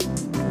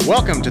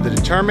Welcome to the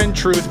Determined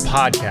Truth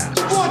Podcast.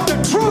 Want the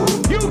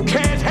truth? You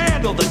can't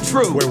handle the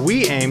truth. Where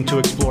we aim to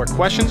explore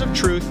questions of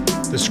truth,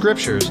 the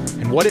scriptures,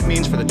 and what it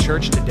means for the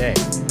church today.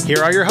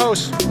 Here are your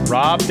hosts,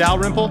 Rob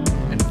Dalrymple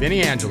and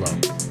Vinny Angelo.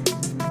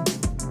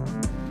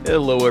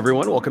 Hello,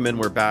 everyone. Welcome in.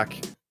 We're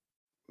back.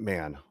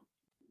 Man,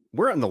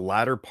 we're on the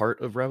latter part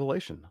of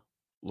Revelation.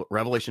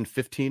 Revelation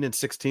 15 and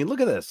 16. Look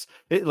at this.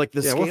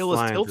 The scale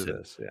is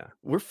tilted.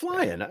 We're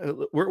flying.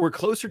 We're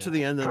closer to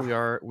the end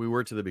than we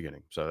were to the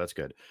beginning. So that's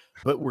good.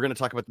 But we're going to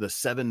talk about the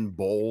seven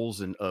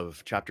bowls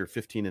of chapter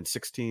 15 and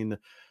 16.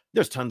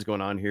 There's tons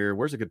going on here.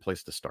 Where's a good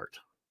place to start?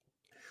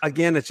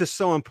 Again, it's just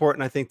so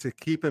important, I think, to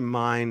keep in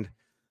mind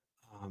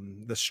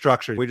the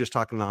structure. We're just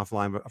talking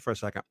offline for a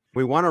second.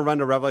 We want to run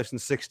to Revelation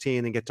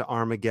 16 and get to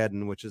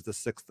Armageddon, which is the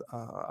sixth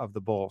of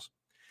the bowls.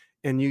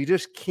 And you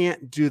just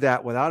can't do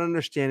that without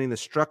understanding the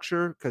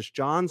structure, because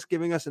John's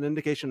giving us an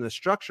indication of the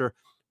structure,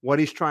 what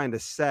he's trying to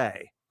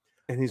say.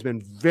 And he's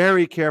been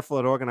very careful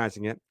at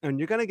organizing it. And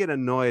you're going to get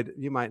annoyed.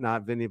 You might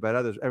not, Vinny, but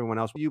everyone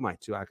else, you might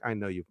too. I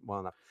know you well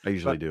enough. I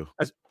usually do.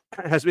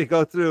 As we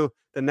go through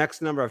the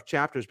next number of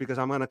chapters, because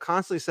I'm going to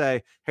constantly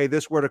say, hey,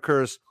 this word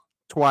occurs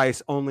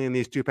twice only in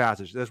these two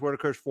passages. This word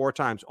occurs 4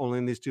 times only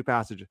in these two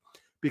passages.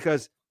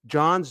 Because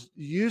John's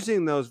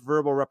using those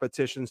verbal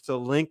repetitions to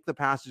link the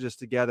passages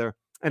together.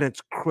 And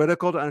it's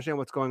critical to understand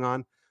what's going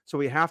on. So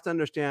we have to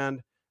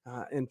understand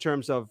in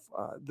terms of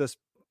this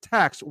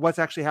text, what's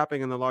actually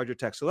happening in the larger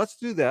text. So let's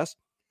do this.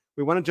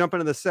 We want to jump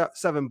into the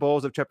seven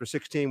bowls of chapter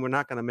 16. We're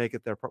not going to make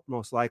it there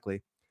most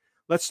likely.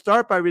 Let's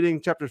start by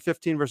reading chapter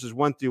 15, verses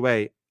 1 through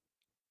 8.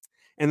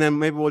 And then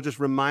maybe we'll just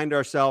remind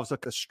ourselves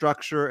of the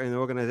structure and the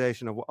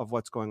organization of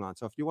what's going on.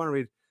 So if you want to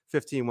read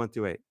 15, 1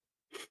 through 8.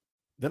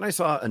 Then I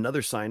saw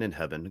another sign in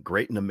heaven,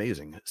 great and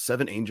amazing,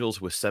 7 angels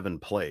with 7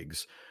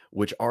 plagues,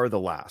 which are the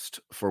last,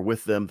 for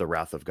with them the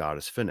wrath of God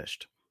is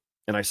finished.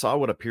 And I saw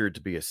what appeared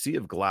to be a sea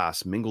of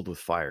glass mingled with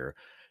fire,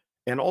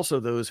 and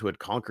also those who had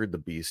conquered the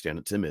beast and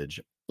its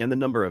image, and the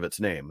number of its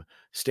name,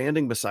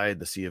 standing beside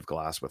the sea of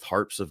glass with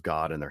harps of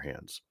God in their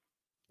hands.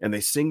 And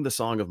they sing the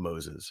song of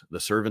Moses, the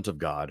servant of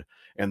God,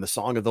 and the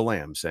song of the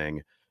Lamb,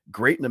 saying,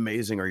 Great and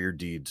amazing are your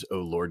deeds, O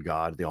Lord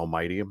God, the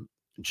Almighty.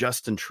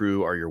 Just and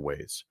true are your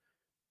ways.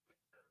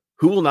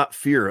 Who will not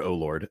fear, O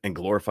Lord, and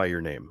glorify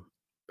your name?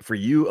 For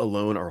you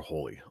alone are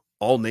holy.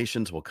 All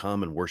nations will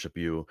come and worship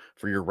you,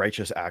 for your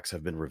righteous acts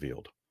have been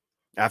revealed.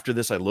 After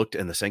this I looked,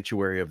 and the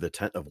sanctuary of the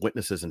tent of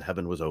witnesses in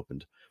heaven was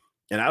opened.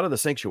 And out of the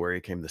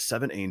sanctuary came the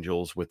 7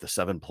 angels with the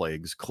 7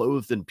 plagues,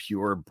 clothed in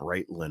pure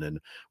bright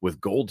linen,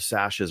 with gold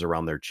sashes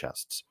around their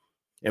chests.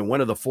 And one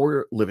of the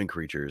 4 living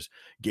creatures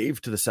gave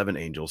to the 7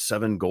 angels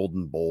 7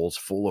 golden bowls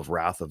full of the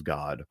wrath of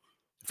God,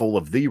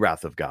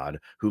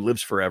 who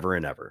lives forever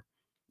and ever.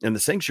 And the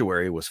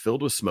sanctuary was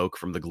filled with smoke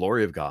from the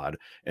glory of God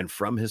and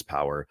from his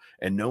power,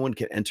 and no one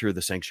can enter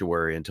the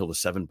sanctuary until the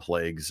 7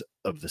 plagues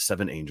of the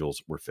 7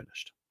 angels were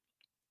finished.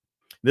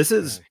 This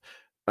is,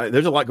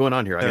 there's a lot going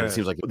on here. I mean, it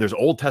seems like there's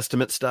Old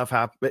Testament stuff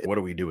happening. What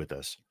do we do with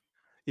this?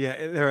 Yeah,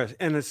 there is.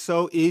 And it's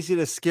so easy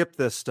to skip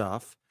this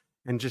stuff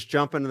and just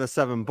jump into the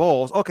 7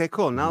 bowls. Okay,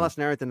 cool. Now let's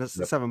narrate the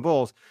 7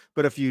 bowls.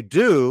 But if you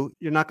do,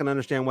 you're not going to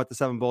understand what the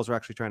 7 bowls are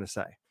actually trying to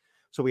say.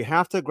 So we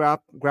have to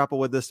grapple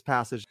with this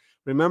passage.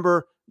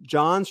 Remember,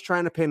 John's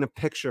trying to paint a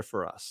picture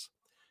for us.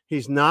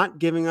 He's not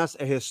giving us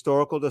a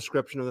historical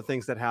description of the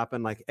things that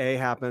happen, like A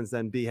happens,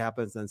 then B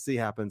happens, then C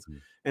happens.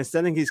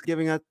 Instead, he's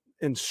giving it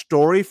in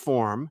story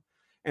form.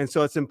 And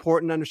so it's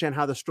important to understand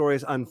how the story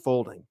is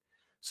unfolding.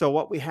 So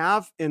what we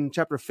have in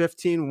chapter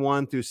 15,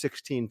 1 through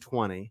 16,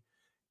 20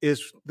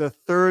 is the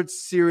third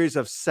series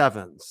of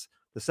sevens.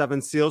 The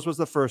 7 seals was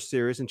the first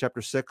series in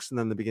chapter 6, and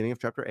then the beginning of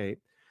chapter 8.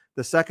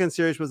 The second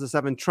series was the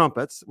 7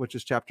 trumpets, which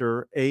is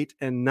chapter 8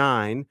 and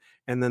 9,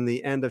 and then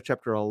the end of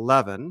chapter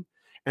 11.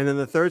 And then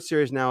the third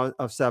series now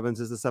of 7s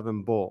is the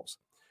 7 bowls.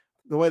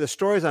 The way the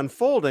story is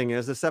unfolding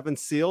is the 7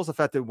 seals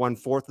affected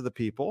 1/4 of the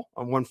people,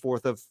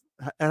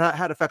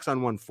 had effects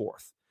on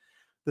 1/4.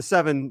 The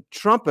 7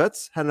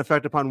 trumpets had an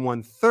effect upon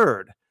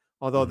 1/3,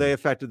 although they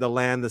affected the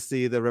land, the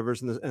sea, the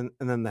rivers, and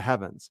then the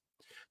heavens.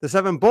 The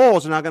 7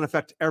 bowls are not going to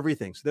affect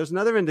everything. So there's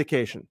another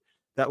indication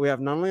that we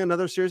have not only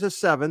another series of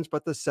 7s,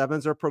 but the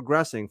 7s are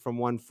progressing from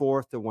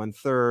 1/4 to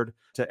 1/3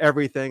 to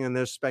everything. And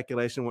there's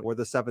speculation were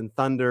the 7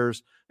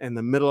 thunders in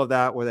the middle of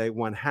that, were they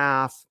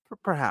 1/2,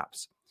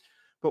 perhaps.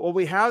 But what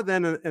we have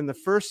then in the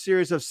first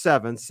series of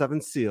 7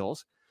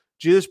 seals,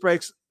 Jesus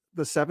breaks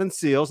the 7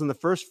 seals. In the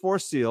first 4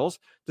 seals,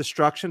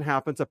 destruction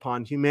happens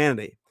upon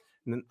humanity.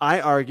 And I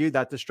argue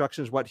that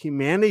destruction is what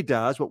humanity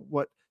does,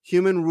 what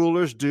human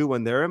rulers do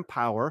when they're in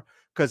power,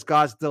 because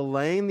God's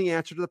delaying the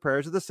answer to the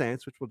prayers of the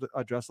saints, which we'll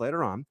address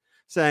later on,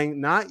 saying,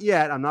 not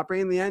yet, I'm not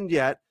bringing the end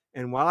yet.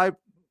 And while I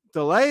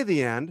delay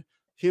the end,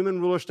 human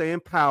rulers stay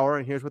in power.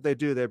 And here's what they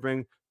do. They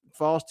bring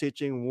false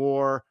teaching,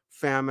 war,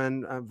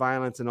 famine,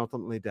 violence, and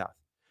ultimately death.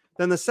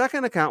 Then the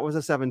second account was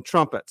the 7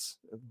 trumpets,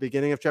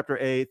 beginning of chapter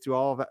 8 through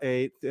all of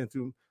 8 and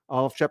through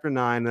all of chapter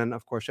 9, and then,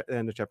 of course, the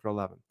end of chapter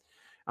 11.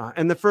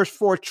 And the first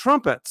 4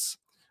 trumpets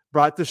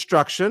brought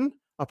destruction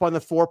upon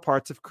the four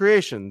parts of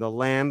creation, the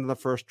land in the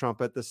first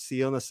trumpet, the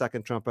seal in the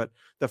second trumpet,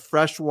 the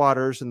fresh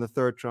waters in the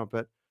third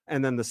trumpet,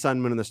 and then the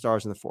sun, moon, and the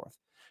stars in the fourth.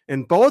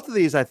 In both of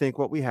these, I think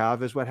what we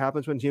have is what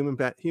happens when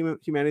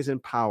humanity is in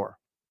power.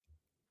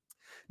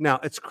 Now,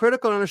 it's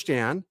critical to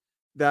understand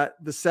that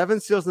the seven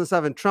seals and the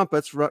seven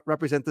trumpets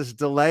represent this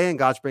delay in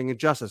God's bringing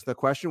justice. The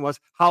question was,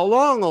 how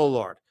long, O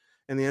Lord?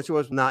 And the answer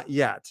was, not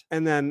yet.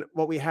 And then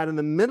what we had in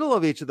the middle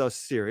of each of those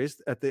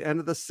series, at the end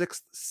of the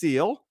sixth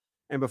seal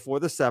and before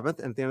the seventh,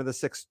 and at the end of the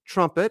sixth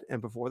trumpet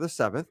and before the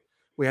seventh,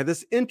 we had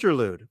this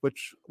interlude,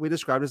 which we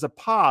described as a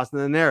pause in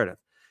the narrative.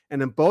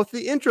 And in both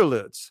the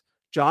interludes,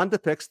 John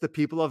depicts the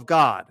people of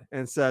God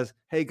and says,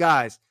 hey,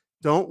 guys,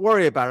 don't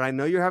worry about it. I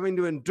know you're having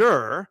to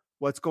endure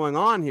what's going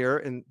on here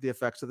in the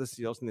effects of the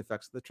seals and the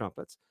effects of the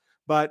trumpets,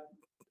 but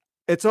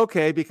it's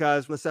okay,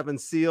 because with seven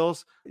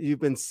seals, you've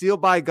been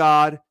sealed by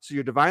God, so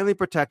you're divinely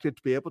protected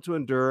to be able to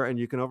endure, and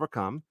you can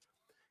overcome.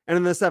 And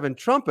in the seven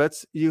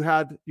trumpets, you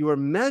were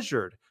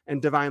measured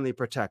and divinely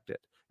protected,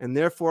 and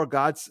therefore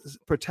God's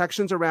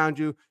protections around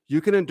you.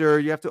 You can endure.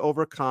 You have to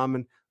overcome.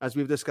 And as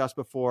we've discussed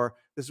before,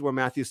 this is where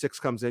Matthew 6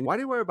 comes in. Why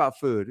do you worry about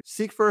food?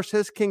 Seek first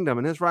His kingdom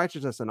and His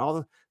righteousness, and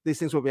all these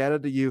things will be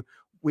added to you.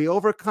 We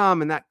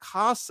overcome, and that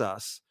costs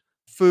us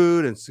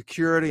food and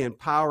security and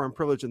power and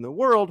privilege in the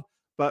world,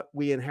 but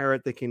we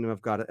inherit the kingdom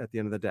of God at the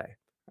end of the day.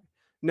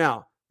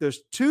 Now,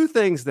 there's two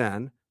things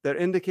then that are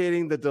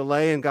indicating the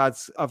delay in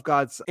God's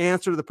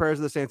answer to the prayers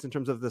of the saints in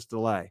terms of this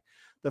delay.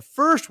 The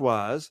first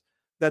was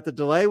that the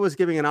delay was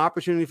giving an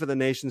opportunity for the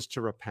nations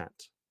to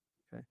repent.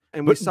 Okay?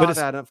 And we saw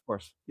that, of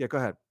course. Yeah, go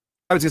ahead.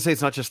 I was going to say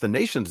it's not just the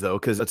nations, though,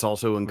 because it's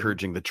also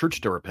encouraging the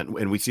church to repent.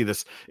 And we see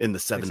this in the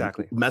seven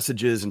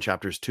messages in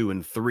chapters 2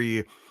 and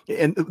 3.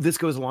 And this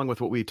goes along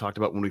with what we talked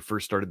about when we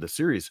first started the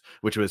series,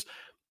 which was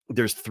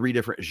there's three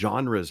different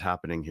genres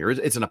happening here.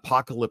 It's an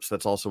apocalypse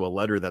that's also a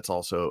letter, that's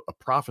also a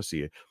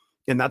prophecy.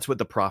 And that's what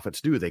the prophets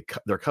do.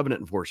 They're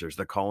covenant enforcers.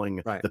 They're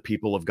calling the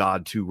people of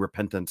God to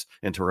repentance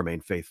and to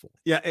remain faithful.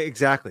 Yeah,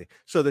 exactly.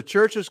 So the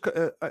churches,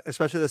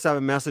 especially the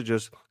seven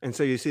messages, and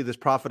so you see this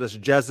prophetess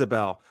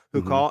Jezebel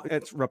who call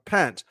it's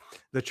repent.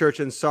 The church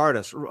in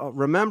Sardis,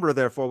 remember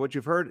therefore what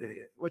you've heard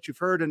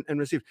and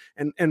received,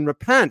 and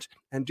repent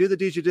and do the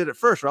deeds you did at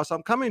first, or else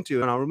I'm coming to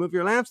you and I'll remove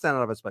your lampstand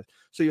out of its place.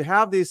 So you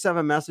have these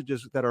seven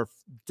messages that are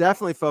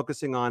definitely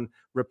focusing on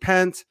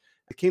repent.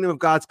 The kingdom of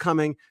God's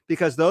coming,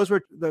 because those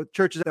were the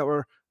churches that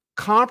were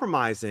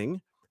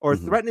compromising or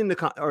threatening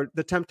or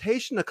the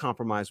temptation to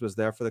compromise was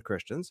there for the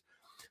Christians.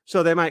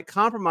 So they might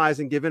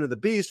compromise and give in to the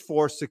beast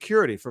for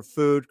security, for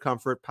food,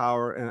 comfort,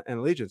 power, and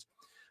allegiance.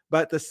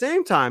 But at the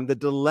same time, the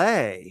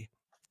delay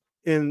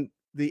in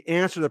the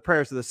answer to the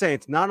prayers of the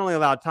saints not only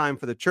allowed time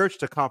for the church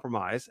to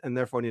compromise and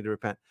therefore need to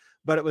repent,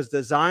 but it was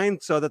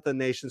designed so that the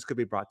nations could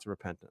be brought to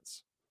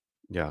repentance.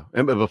 Yeah.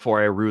 And before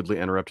I rudely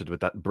interrupted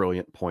with that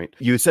brilliant point,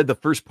 you said the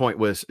first point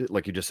was,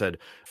 like you just said,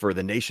 for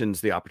the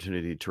nations, the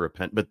opportunity to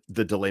repent, but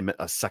the delay meant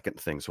a second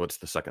thing. So what's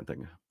the second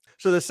thing?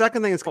 So the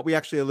second thing is what we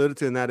actually alluded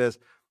to, and that is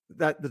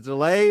that the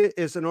delay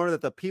is in order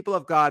that the people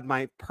of God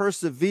might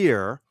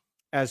persevere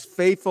as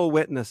faithful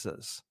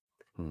witnesses,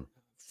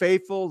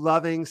 faithful,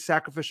 loving,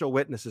 sacrificial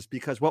witnesses,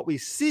 because what we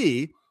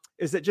see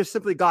is that just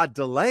simply God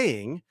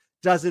delaying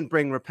doesn't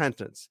bring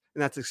repentance.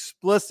 And that's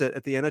explicit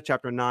at the end of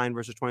chapter 9,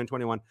 verses 20 and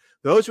 21.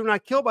 Those who were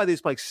not killed by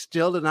these plagues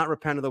still did not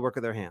repent of the work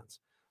of their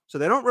hands. So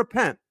they don't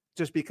repent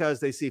just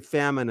because they see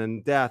famine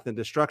and death and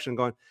destruction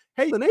going,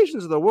 hey, the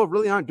nations of the world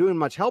really aren't doing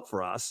much help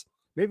for us.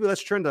 Maybe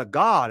let's turn to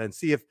God and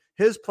see if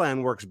His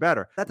plan works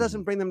better. That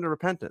doesn't bring them to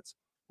repentance.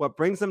 What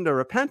brings them to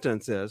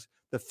repentance is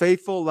the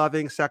faithful,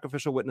 loving,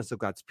 sacrificial witness of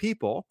God's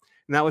people.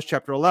 And that was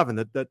chapter 11,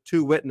 the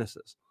two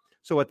witnesses.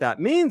 So what that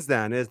means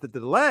then is that the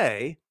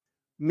delay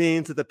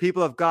means that the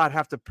people of God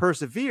have to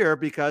persevere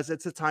because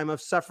it's a time of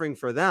suffering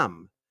for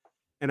them.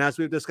 And as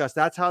we've discussed,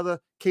 that's how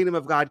the kingdom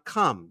of God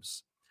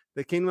comes.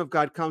 The kingdom of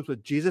God comes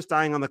with Jesus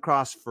dying on the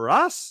cross for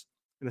us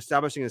and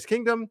establishing His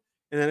kingdom.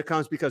 And then it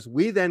comes because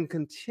we then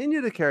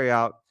continue to carry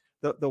out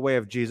the way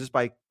of Jesus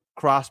by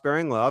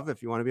cross-bearing love.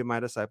 If you want to be my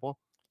disciple,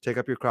 take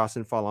up your cross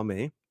and follow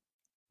me.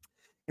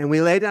 And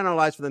we lay down our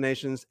lives for the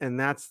nations, and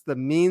that's the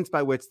means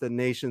by which the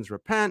nations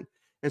repent.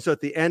 And so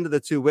at the end of the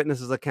two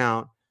witnesses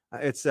account,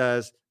 it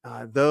says,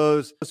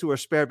 those who were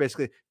spared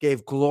basically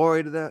gave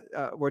glory to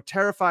were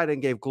terrified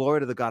and gave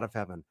glory to the God of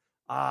heaven.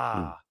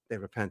 They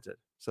repented.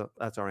 So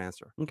that's our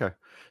answer. Okay.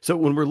 So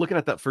when we're looking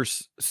at that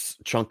first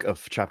chunk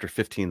of chapter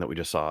 15 that we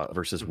just saw,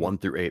 verses 1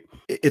 through 8,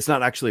 it's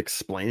not actually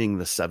explaining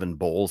the seven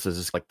bowls. Is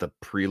this like the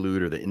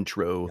prelude or the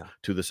intro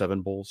to the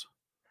seven bowls?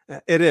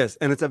 It is.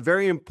 And it's a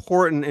very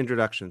important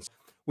introduction.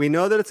 We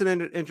know that it's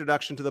an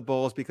introduction to the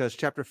bowls because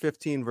chapter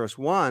 15, verse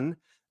 1,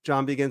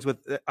 John begins with,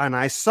 and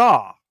I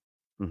saw.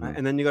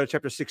 And then you go to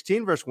chapter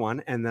 16, verse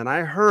 1, and then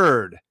I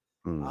heard.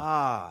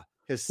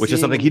 Which is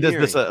something he does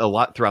this a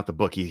lot throughout the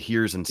book. He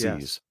hears and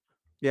sees.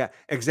 Yeah,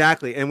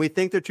 exactly. And we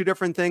think they're two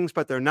different things,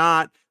 but they're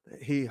not.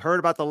 He heard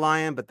about the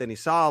lion, but then he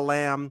saw a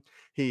lamb.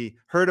 He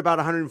heard about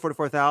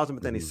 144,000,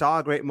 but then he saw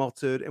a great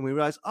multitude. And we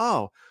realize,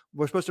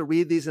 we're supposed to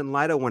read these in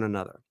light of one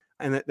another.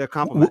 and they're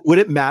complementing. Would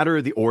it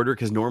matter the order?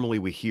 Because normally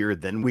we hear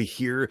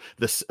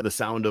the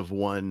sound of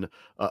one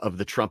of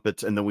the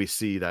trumpets, and then we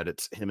see that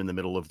it's him in the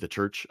middle of the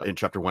church in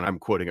chapter 1. I'm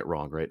quoting it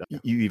wrong, right?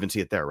 You even see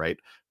it there, right?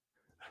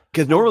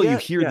 Because normally you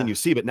hear, then you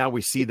see, but now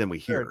we see, then we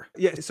hear.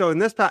 Yeah. So in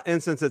this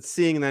instance, it's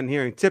seeing and then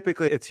hearing.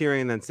 Typically, it's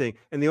hearing and then seeing.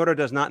 And the order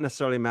does not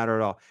necessarily matter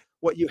at all.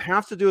 What you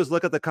have to do is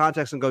look at the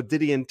context and go,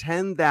 did he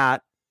intend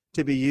that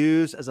to be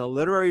used as a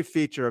literary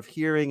feature of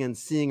hearing and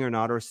seeing or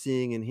not, or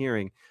seeing and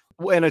hearing?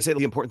 Well, and I'd say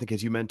the important thing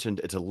is you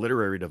mentioned it's a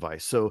literary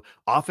device. So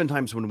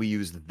oftentimes when we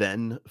use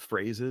then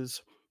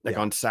phrases, like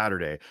on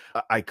Saturday,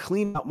 I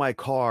cleaned out my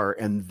car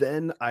and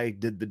then I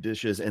did the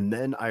dishes and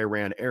then I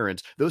ran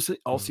errands. Those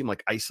all seem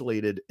like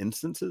isolated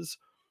instances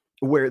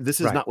where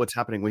this is not what's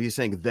happening. When he's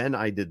saying, then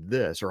I did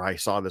this, or I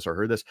saw this or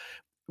heard this,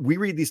 we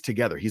read these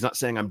together. He's not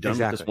saying I'm done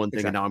with this one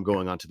thing and now I'm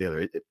going on to the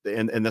other.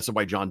 And that's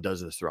why John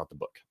does this throughout the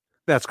book.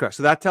 That's correct.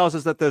 So that tells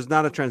us that there's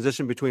not a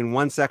transition between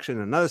one section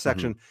and another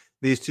section.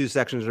 These two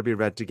sections are to be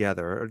read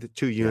together, or the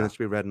two units to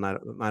be read in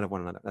light of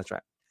one another. That's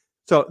right.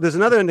 So there's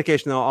another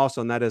indication though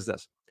also, and that is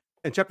this.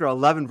 In chapter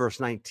 11, verse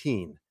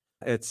 19,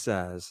 it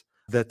says,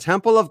 the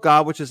temple of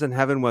God, which is in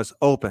heaven, was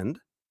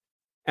opened,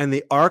 and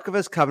the ark of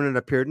his covenant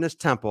appeared in his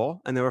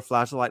temple, and there were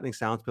flashes of lightning,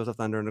 sounds, peals of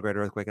thunder, and a great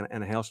earthquake,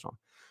 and a hailstorm.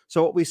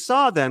 So what we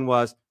saw then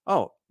was,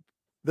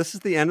 this is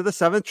the end of the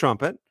seventh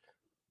trumpet.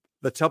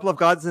 The temple of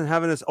God in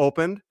heaven is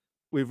opened.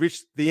 We've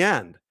reached the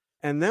end.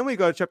 And then we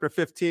go to chapter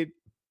 15,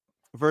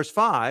 verse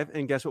 5,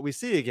 and guess what we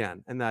see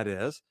again? And that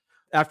is,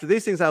 after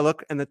these things I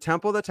look, and the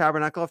temple, the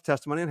tabernacle of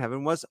testimony in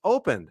heaven was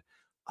opened.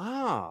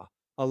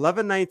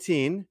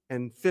 11:19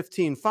 and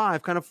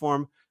 15:5 kind of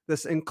form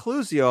this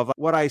inclusio of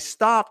what I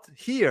stopped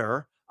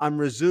here, I'm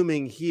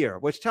resuming here,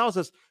 which tells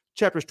us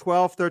chapters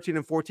 12, 13,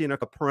 and 14 are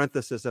a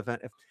parenthesis of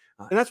it.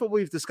 And that's what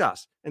we've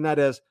discussed. And that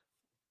is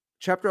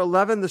chapter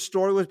 11, the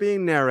story was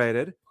being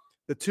narrated.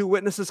 The two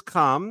witnesses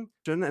come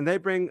and they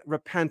bring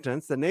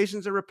repentance. The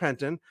nations are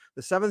repentant.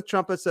 The seventh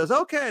trumpet says,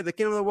 okay, the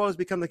kingdom of the world has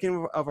become the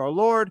kingdom of our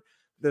Lord.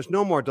 There's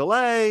no more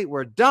delay.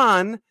 We're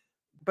done,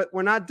 but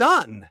we're not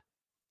done.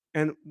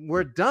 And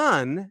we're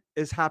done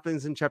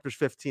happens in chapters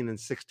 15 and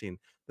 16.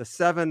 The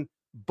seven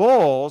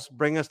bowls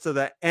bring us to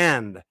the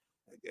end.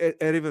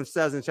 It even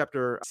says in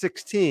chapter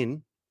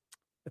 16,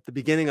 at the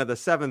beginning of the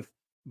seventh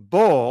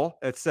bowl,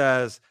 it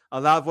says,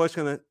 a loud voice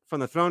from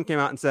the throne came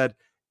out and said,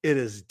 it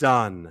is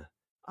done.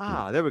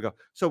 There we go.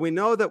 So we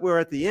know that we're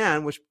at the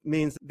end, which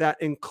means that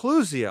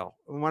inclusio.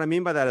 And what I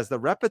mean by that is the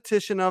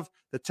repetition of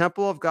the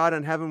temple of God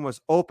in heaven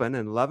was open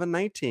in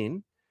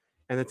 11:19,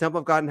 and the temple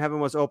of God in heaven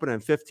was open in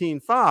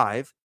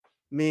 15:5,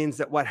 means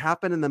that what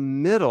happened in the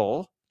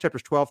middle,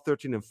 chapters 12,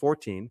 13, and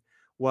 14,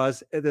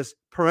 was this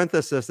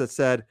parenthesis that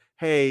said,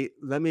 hey,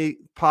 let me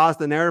pause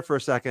the narrative for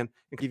a second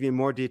and give you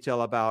more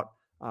detail about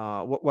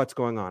what's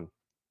going on.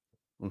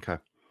 Okay.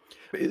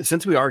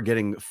 Since we are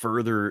getting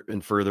further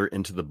and further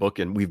into the book,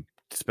 and we've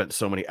spent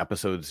so many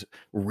episodes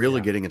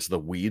really getting into the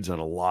weeds on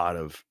a lot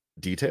of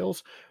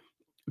details,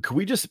 could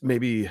we just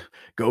maybe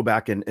go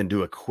back and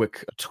do a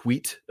quick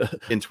tweet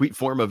in tweet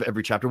form of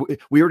every chapter?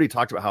 We already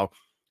talked about how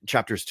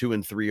chapters 2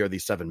 and 3 are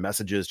these 7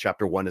 messages.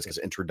 Chapter 1 is his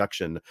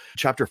introduction.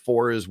 Chapter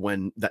 4 is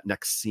when that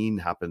next scene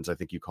happens, I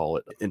think you call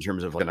it, in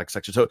terms of the next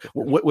section. So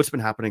what's been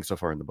happening so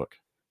far in the book?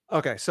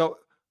 Okay, so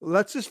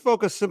let's just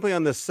focus simply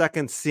on the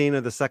second scene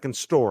of the second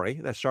story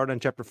that started in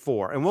chapter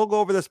 4. And we'll go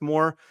over this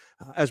more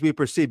as we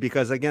proceed,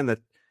 because again,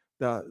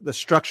 the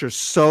structure is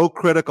so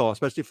critical,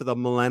 especially for the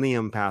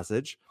millennium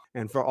passage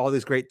and for all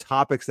these great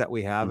topics that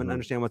we have and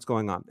understand what's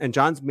going on. And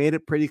John's made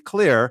it pretty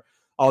clear,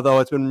 although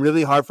it's been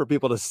really hard for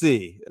people to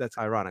see. That's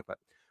ironic. But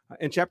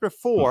in chapter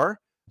 4,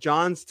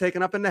 John's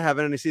taken up into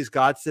heaven and he sees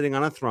God sitting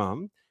on a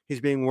throne. He's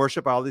being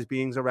worshipped by all these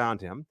beings around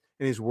him,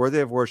 and he's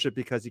worthy of worship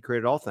because he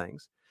created all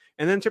things.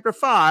 And then chapter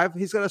 5,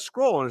 he's got a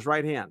scroll in his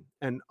right hand.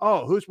 And,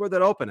 who's worthy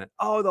to open it?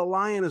 Oh, the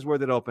lion is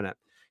worthy to open it.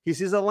 He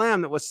sees a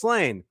lamb that was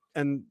slain.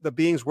 And the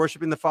beings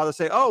worshiping the Father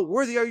say, oh,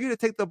 worthy are you to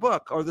take the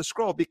book or the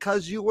scroll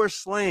because you were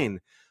slain.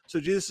 So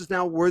Jesus is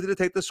now worthy to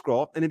take the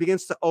scroll, and he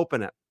begins to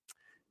open it.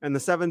 And the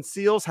 7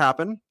 seals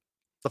happen.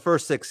 The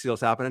first 6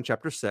 seals happen in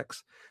chapter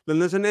 6. Then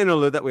there's an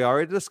interlude that we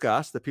already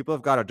discussed. The people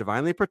of God are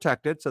divinely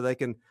protected so they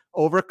can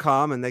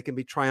overcome and they can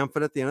be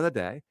triumphant at the end of the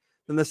day.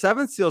 Then the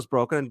 7th seal is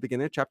broken in the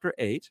beginning of chapter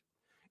 8.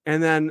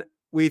 And then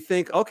we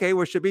think, okay,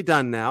 we should be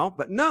done now.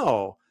 But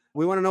no,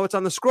 we want to know what's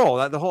on the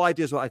scroll. The whole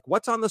idea is like,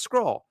 what's on the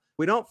scroll?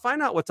 We don't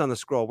find out what's on the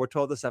scroll. We're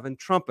told the 7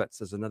 trumpets.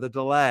 There's another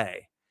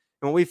delay.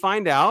 And what we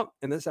find out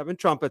in the 7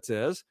 trumpets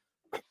is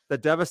the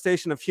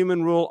devastation of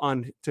human rule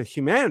to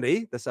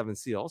humanity, the 7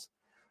 seals,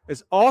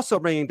 is also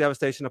bringing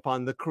devastation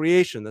upon the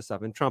creation, the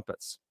 7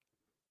 trumpets.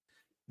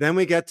 Then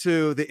we get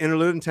to the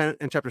interlude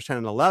in chapters 10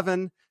 and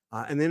 11.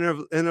 And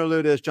the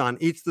interlude is John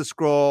eats the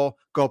scroll,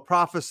 go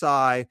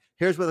prophesy.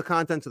 Here's where the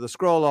contents of the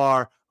scroll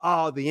are.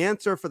 The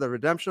answer for the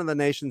redemption of the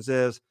nations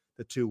is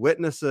the 2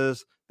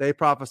 witnesses. They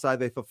prophesy,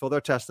 they fulfill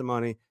their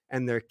testimony,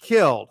 and they're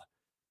killed.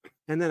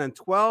 And then in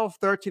 12,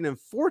 13, and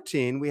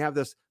 14, we have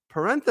this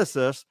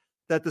parenthesis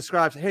that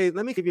describes, hey,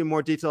 let me give you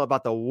more detail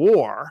about the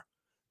war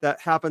that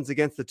happens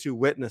against the two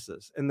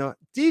witnesses. And the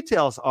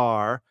details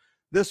are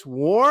this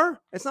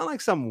war, it's not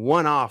like some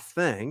one-off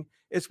thing.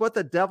 It's what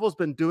the devil's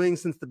been doing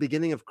since the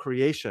beginning of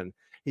creation.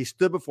 He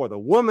stood before the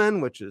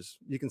woman, which is,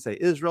 you can say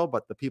Israel,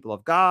 but the people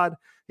of God.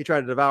 He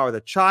tried to devour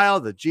the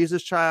child, the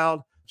Jesus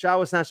child. The child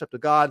was snatched up to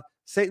God.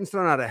 Satan's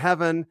thrown out of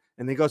heaven,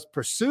 and he goes,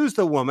 pursues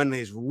the woman, and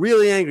he's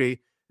really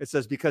angry. It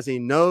says, because he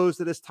knows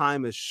that his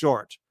time is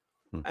short.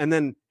 And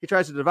then he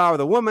tries to devour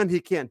the woman.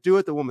 He can't do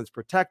it. The woman's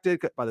protected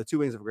by the two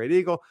wings of a great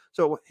eagle.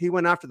 So he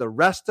went after the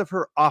rest of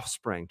her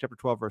offspring, chapter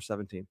 12, verse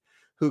 17,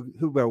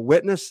 who bear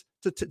witness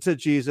to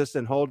Jesus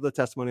and hold the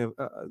testimony of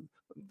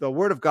the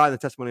word of God and the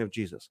testimony of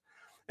Jesus.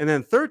 And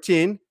then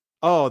 13,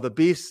 the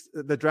beast,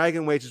 the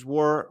dragon wages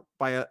war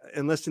by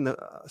enlisting the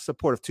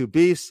support of two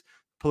beasts,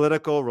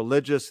 political,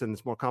 religious, and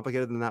it's more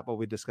complicated than that, but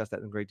we discussed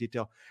that in great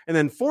detail. And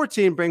then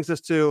 14 brings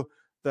us to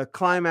the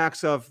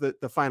climax of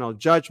the final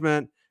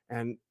judgment.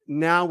 And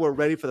now we're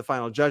ready for the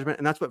final judgment.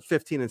 And that's what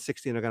 15 and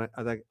 16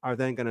 are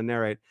then going to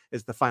narrate,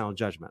 is the final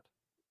judgment.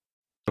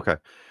 Okay.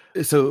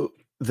 So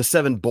the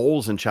seven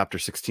bowls in chapter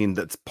 16,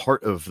 that's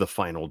part of the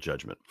final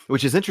judgment,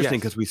 which is interesting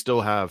because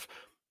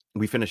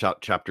we finish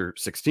out chapter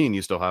 16.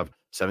 You still have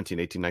 17,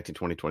 18, 19,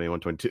 20, 21,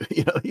 22.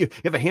 You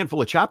have a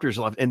handful of chapters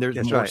left, and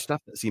there's more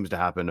stuff that seems to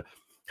happen.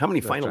 How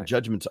many final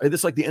judgments? This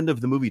is like the end of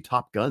the movie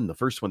Top Gun, the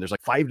first one. There's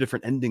like 5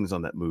 different endings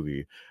on that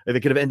movie. They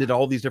could have ended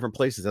all these different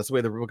places. That's the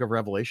way the book of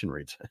Revelation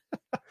reads.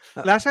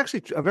 That's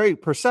actually very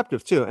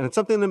perceptive too. And it's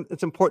something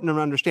that's important to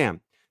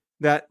understand,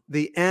 that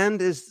the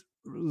end is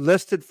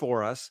listed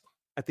for us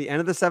at the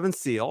end of the seventh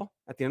seal,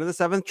 at the end of the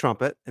seventh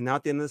trumpet, and now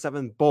at the end of the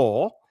seventh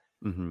bowl.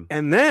 Mm-hmm.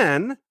 And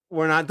then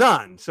we're not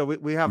done. So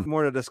we have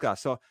more to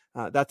discuss. So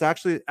that's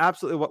actually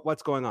absolutely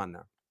what's going on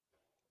there.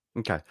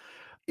 Okay.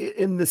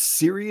 In the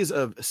series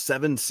of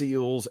 7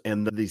 seals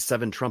and the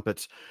 7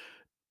 trumpets,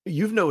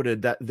 you've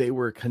noted that they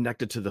were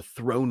connected to the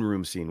throne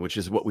room scene, which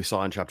is what we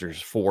saw in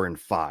chapters 4 and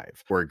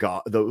 5, where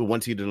God, the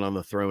one seated on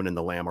the throne and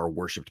the Lamb, are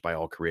worshipped by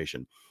all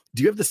creation.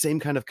 Do you have the same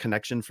kind of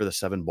connection for the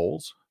 7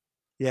 bowls?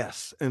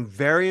 Yes, and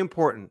very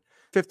important.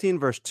 15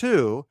 verse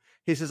 2,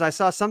 he says, I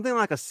saw something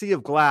like a sea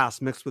of glass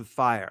mixed with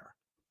fire.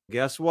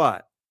 Guess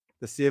what?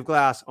 The sea of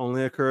glass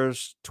only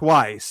occurs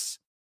twice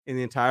in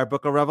the entire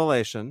book of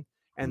Revelation.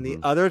 And the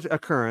other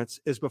occurrence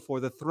is before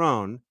the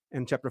throne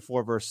in chapter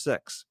 4, verse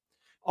 6.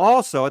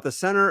 Also, at the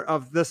center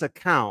of this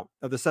account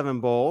of the 7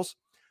 bowls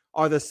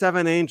are the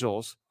 7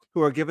 angels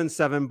who are given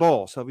 7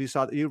 bowls. So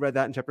you read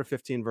that in chapter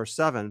 15, verse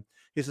 7.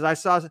 He says, I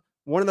saw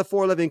one of the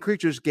 4 living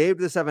creatures gave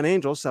to the 7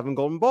 angels 7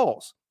 golden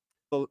bowls.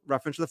 The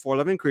reference to the 4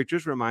 living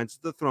creatures reminds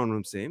the throne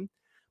room scene.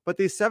 But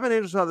these 7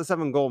 angels who have the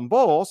 7 golden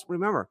bowls,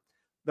 remember,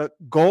 the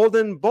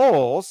golden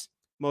bowls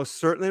most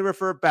certainly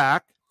refer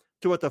back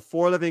to what the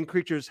 4 living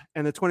creatures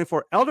and the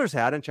 24 elders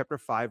had in chapter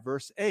 5,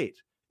 verse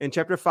 8. In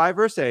chapter 5,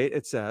 verse 8,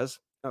 it says,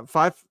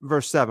 5,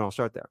 verse 7, I'll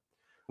start there.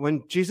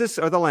 When Jesus,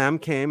 or the Lamb,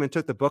 came and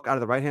took the book out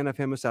of the right hand of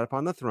him who sat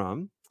upon the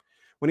throne,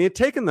 when he had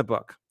taken the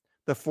book,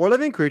 the 4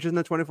 living creatures and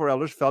the 24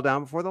 elders fell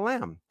down before the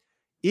Lamb,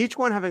 each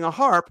one having a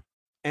harp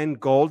and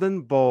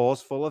golden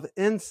bowls full of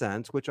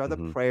incense, which are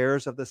the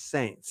prayers of the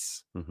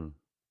saints.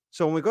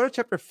 So when we go to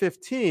chapter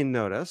 15,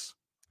 notice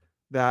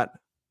that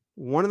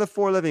one of the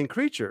 4 living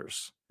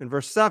creatures, in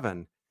verse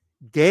 7,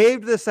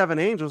 gave to the 7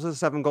 angels the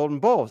 7 golden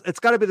bowls. It's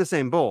got to be the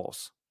same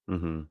bowls.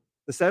 The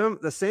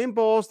same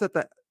bowls that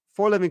the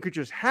 4 living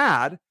creatures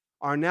had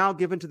are now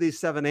given to these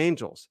 7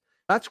 angels.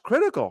 That's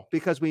critical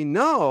because we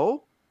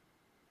know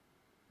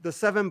the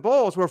 7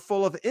 bowls were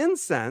full of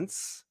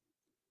incense,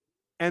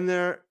 and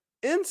their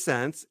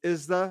incense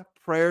is the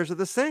prayers of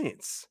the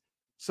saints.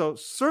 So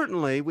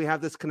certainly we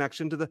have this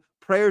connection to the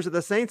prayers of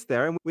the saints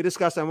there. And we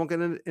discussed, I won't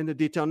get into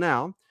detail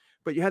now,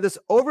 but you had this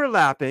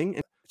overlapping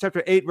in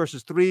chapter 8,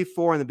 verses 3,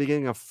 4, and the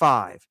beginning of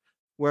 5,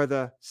 where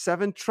the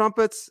 7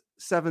 trumpets,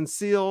 7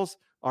 seals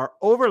are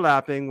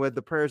overlapping with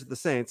the prayers of the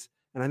saints.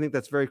 And I think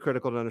that's very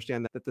critical to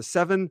understand that the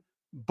 7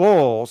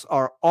 bowls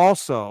are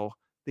also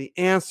the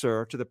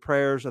answer to the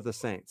prayers of the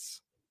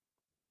saints.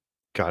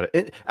 Got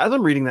it. As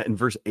I'm reading that in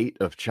verse 8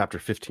 of chapter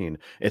 15,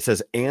 it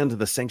says, and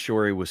the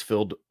sanctuary was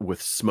filled with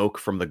smoke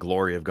from the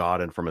glory of God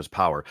and from his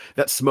power.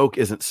 That smoke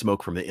isn't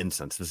smoke from the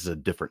incense. This is a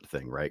different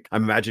thing, right?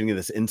 I'm imagining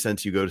this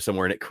incense, you go to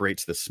somewhere and it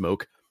creates this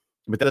smoke,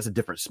 but that's a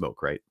different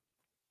smoke, right?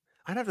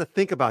 I'd have to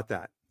think about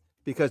that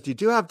because you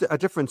do have a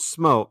different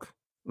smoke.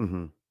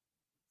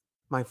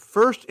 My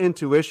first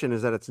intuition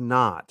is that it's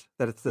not,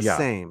 that it's the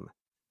same,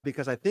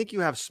 because I think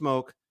you have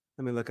smoke.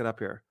 Let me look it up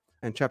here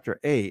in chapter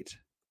 8.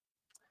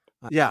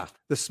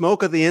 The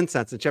smoke of the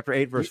incense in chapter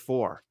 8, verse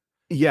 4.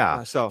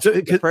 So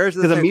the prayers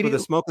of the saints were the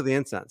smoke of the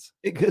incense.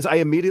 Because I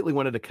immediately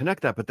wanted to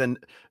connect that, but then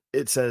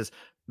it says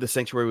the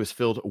sanctuary was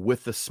filled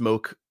with the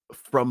smoke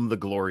from the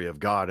glory of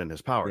God and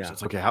his power. So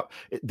it's okay. How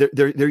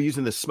they're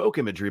using the smoke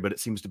imagery, but it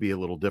seems to be a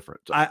little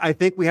different. I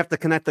think we have to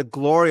connect the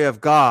glory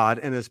of God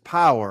and his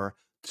power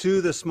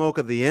to the smoke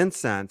of the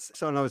incense.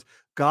 So in other words,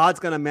 God's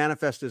going to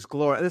manifest his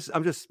glory.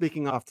 I'm just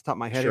speaking off the top of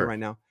my head here right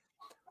now.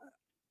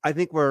 I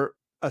think we're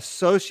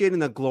associating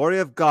the glory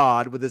of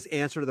God with his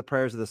answer to the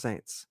prayers of the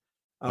saints.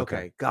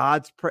 Okay.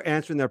 God's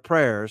answering their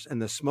prayers,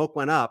 and the smoke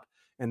went up,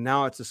 and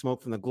now it's the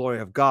smoke from the glory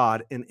of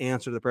God in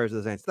answer to the prayers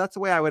of the saints. That's the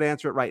way I would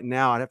answer it right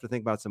now. I'd have to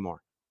think about it some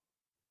more.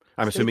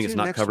 I'm Stay assuming it's tuned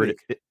not next covered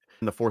week.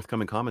 in the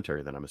forthcoming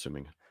commentary, then I'm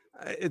assuming.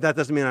 That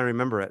doesn't mean I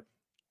remember it.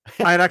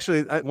 I'd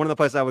actually, one of the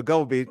places I would go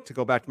would be to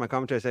go back to my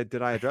commentary and say,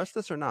 did I address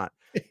this or not?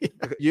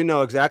 You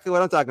know exactly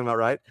what I'm talking about,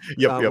 right?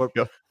 Yep.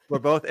 We're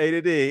both A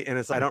to D, and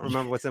it's I don't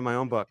remember what's in my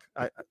own book.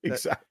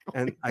 Exactly.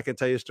 And I can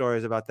tell you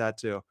stories about that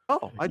too.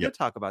 Oh, I did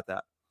talk about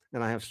that.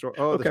 And I have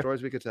the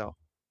stories we could tell.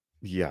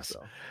 Yes.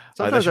 So,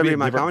 sometimes I read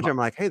my commentary, I'm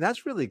like, hey,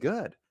 that's really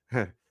good.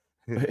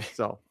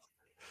 So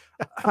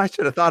I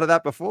should have thought of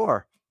that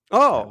before.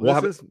 Oh,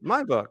 this is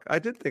my book. I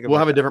did think about We'll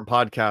have a different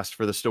podcast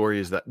for the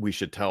stories that we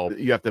should tell.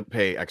 You have to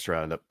pay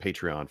extra on the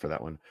Patreon for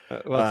that one.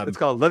 It's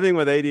called Living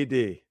with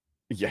ADD.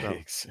 Yeah,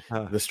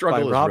 the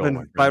struggle is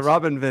real. By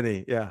Robin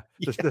Vinny. Yeah.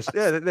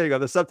 Yeah, there you go.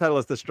 The subtitle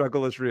is The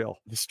Struggle is Real.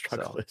 The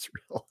struggle is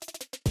real.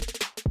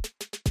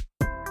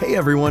 Hey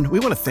everyone, we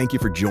want to thank you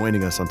for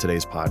joining us on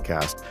today's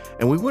podcast.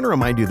 And we want to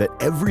remind you that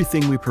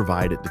everything we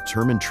provide at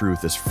Determined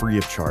Truth is free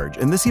of charge.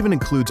 And this even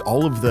includes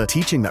all of the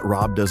teaching that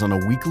Rob does on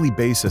a weekly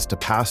basis to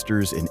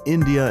pastors in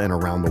India and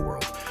around the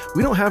world.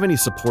 We don't have any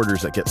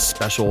supporters that get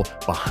special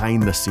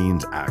behind the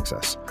scenes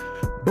access.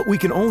 But we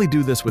can only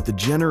do this with the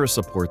generous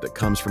support that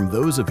comes from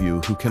those of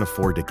you who can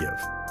afford to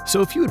give.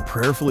 So if you would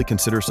prayerfully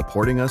consider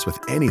supporting us with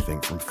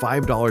anything from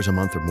 $5 a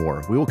month or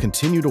more, we will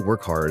continue to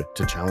work hard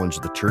to challenge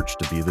the church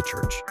to be the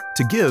church.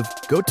 To give,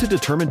 go to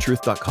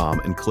determinedtruth.com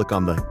and click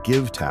on the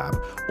Give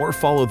tab, or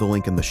follow the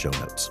link in the show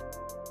notes.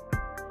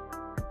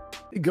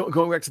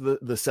 Going back to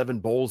the seven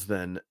bowls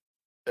then,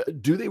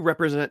 do they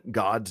represent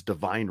God's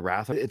divine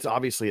wrath? It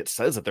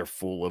says that they're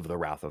full of the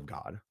wrath of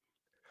God.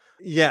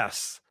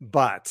 Yes,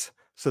 but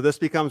so this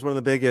becomes one of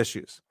the big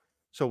issues.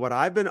 So what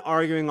I've been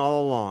arguing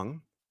all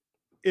along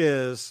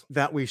is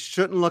that we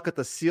shouldn't look at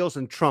the seals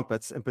and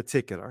trumpets in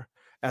particular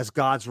as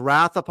God's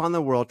wrath upon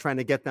the world, trying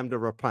to get them to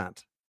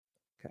repent.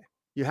 Okay.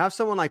 You have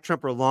someone like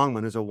Tremper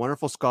Longman, who's a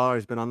wonderful scholar.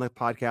 He's been on the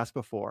podcast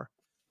before,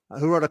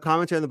 who wrote a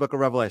commentary on the book of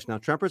Revelation. Now,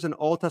 Tremper's an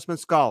Old Testament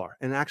scholar,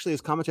 and actually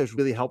his commentary is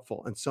really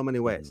helpful in so many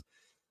ways,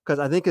 because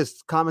I think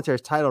his commentary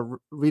is titled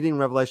Reading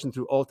Revelation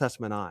Through Old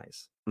Testament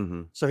Eyes.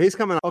 So he's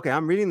coming, okay,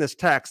 I'm reading this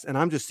text, and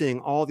I'm just seeing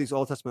all these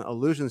Old Testament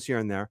allusions here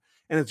and there.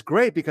 And it's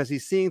great because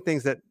he's seeing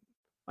things that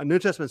a New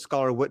Testament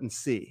scholar wouldn't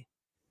see.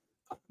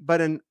 But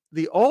in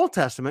the Old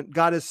Testament,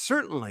 God is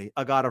certainly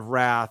a God of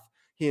wrath.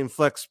 He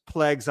inflicts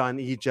plagues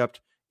on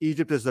Egypt.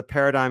 Egypt is the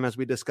paradigm, as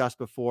we discussed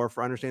before,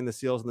 for understanding the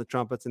seals and the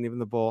trumpets and even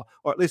the bowl,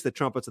 or at least the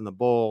trumpets and the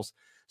bowls.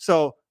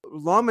 So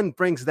Longman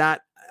brings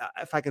that,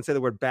 if I can say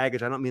the word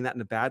baggage, I don't mean that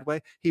in a bad way.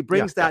 He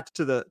brings that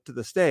to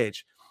the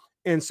stage.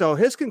 And so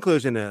his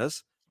conclusion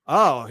is,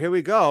 oh, here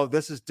we go.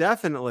 This is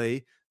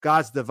definitely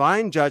God's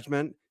divine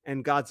judgment,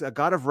 and God's a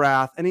God of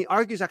wrath. And he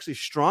argues actually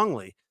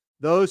strongly.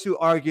 Those who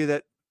argue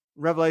that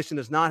Revelation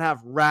does not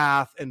have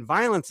wrath and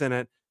violence in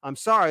it, I'm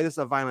sorry, this is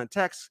a violent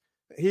text.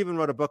 He even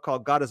wrote a book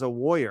called God as a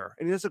Warrior,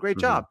 and he does a great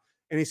job.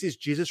 And he sees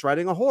Jesus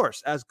riding a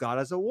horse as God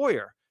as a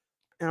warrior.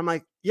 And I'm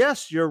like,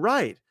 yes, you're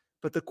right.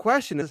 But the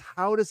question is,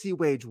 how does he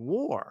wage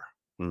war?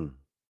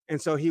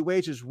 And so he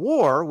wages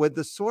war with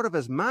the sword of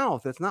his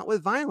mouth. It's not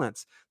with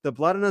violence. The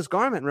blood on his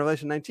garment in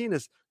Revelation 19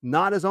 is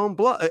not his own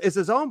blood, is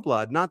his own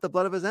blood, not the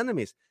blood of his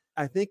enemies.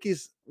 I think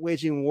he's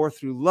waging war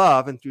through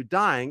love and through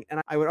dying.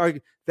 And I would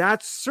argue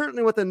that's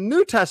certainly what the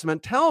New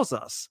Testament tells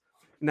us.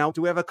 Now,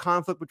 do we have a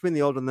conflict between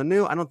the old and the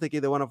new? I don't think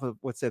either one of us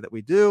would say that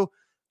we do.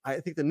 I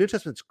think the New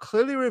Testament's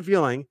clearly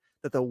revealing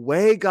that the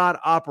way God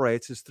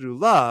operates is through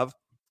love,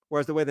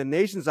 whereas the way the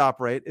nations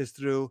operate is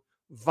through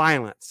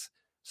violence.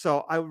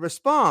 So I would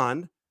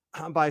respond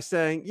by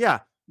saying, yeah,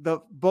 the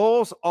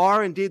bowls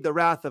are indeed the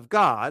wrath of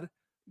God,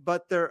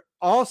 but they're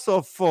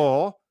also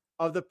full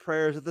of the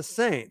prayers of the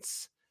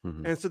saints.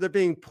 And so they're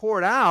being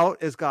poured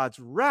out as God's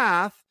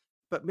wrath,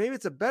 but maybe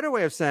it's a better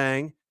way of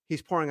saying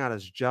he's pouring out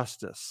his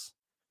justice,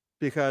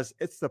 because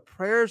it's the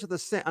prayers of the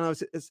saints. I know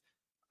it's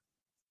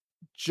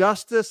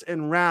justice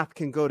and wrath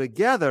can go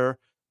together,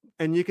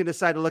 and you can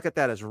decide to look at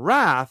that as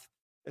wrath,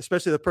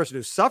 especially the person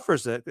who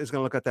suffers it is going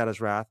to look at that as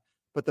wrath.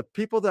 But the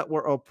people that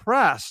were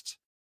oppressed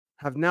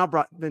have now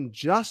brought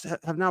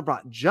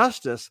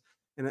justice,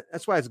 and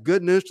that's why it's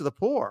good news to the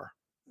poor.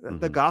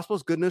 The gospel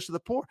is good news to the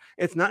poor.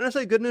 It's not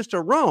necessarily good news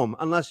to Rome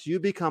unless you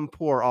become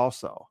poor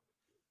also.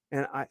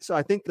 And so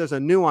I think there's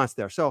a nuance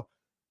there. So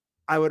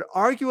I would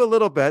argue a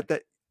little bit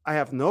that I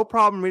have no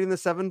problem reading the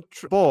seven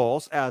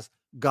bowls as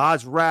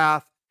God's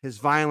wrath, his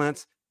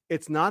violence.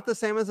 It's not the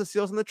same as the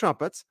seals and the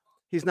trumpets.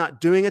 He's not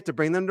doing it to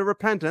bring them to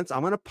repentance.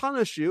 I'm going to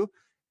punish you.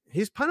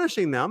 He's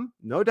punishing them,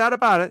 no doubt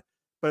about it,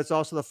 but it's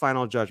also the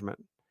final judgment.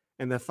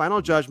 And the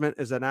final judgment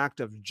is an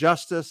act of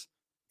justice.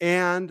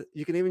 And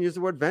you can even use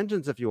the word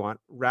vengeance if you want,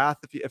 wrath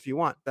if you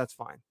want, that's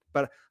fine.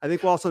 But I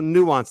think we'll also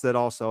nuance that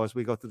also as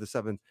we go through the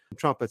seven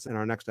trumpets in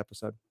our next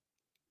episode.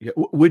 Yeah.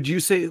 Would you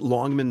say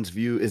Longman's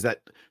view, is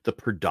that the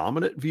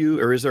predominant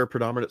view, or is there a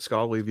predominant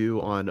scholarly view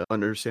on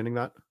understanding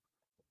that?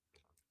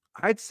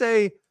 I'd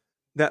say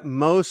that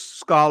most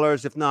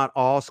scholars, if not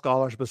all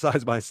scholars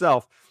besides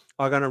myself,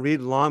 are going to read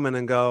Longman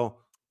and go,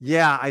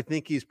 yeah, I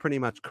think he's pretty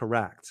much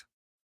correct.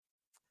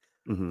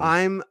 Mhm.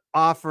 I'm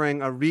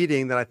offering a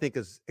reading that I think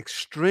is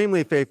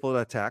extremely faithful to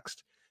the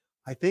text.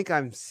 I think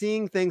I'm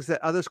seeing things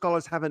that other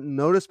scholars haven't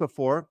noticed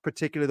before,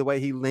 particularly the way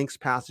he links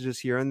passages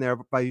here and there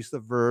by use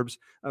of verbs,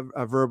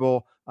 a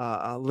verbal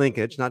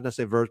linkage, not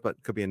necessarily verbs, but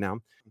it could be a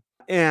noun,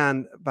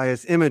 and by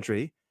his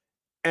imagery.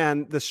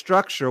 And the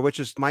structure, which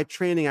is my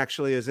training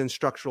actually is in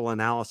structural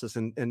analysis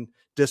and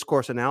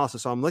discourse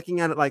analysis. So I'm looking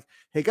at it like,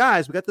 hey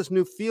guys, we got this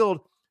new field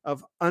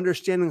of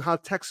understanding how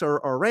texts are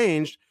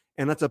arranged,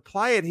 and let's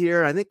apply it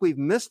here. I think we've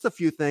missed a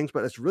few things,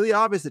 but it's really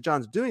obvious that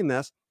John's doing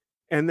this.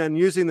 And then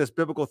using this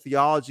biblical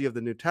theology of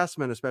the New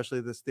Testament, especially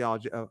this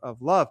theology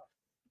of love.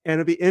 And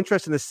it'd be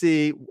interesting to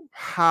see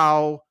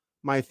how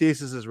my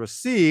thesis is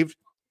received.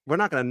 We're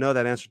not going to know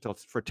that answer until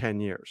for 10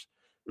 years.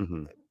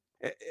 Mhm.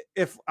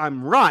 If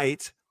I'm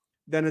right,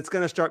 then it's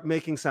going to start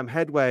making some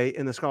headway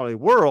in the scholarly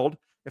world.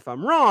 If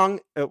I'm wrong,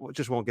 it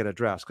just won't get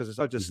addressed because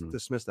I'll just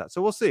dismiss that.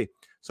 So we'll see.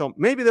 So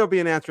maybe there'll be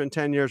an answer in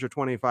 10 years or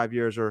 25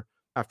 years or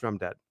after I'm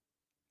dead.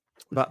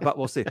 But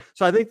we'll see.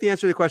 So I think the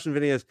answer to the question,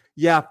 Vinny, is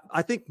yeah,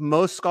 I think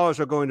most scholars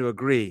are going to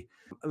agree.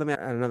 Let me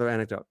add another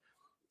anecdote.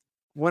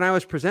 When I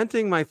was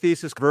presenting my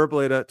thesis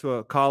verbally to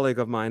a colleague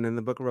of mine in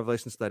the Book of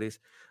Revelation Studies,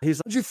 he's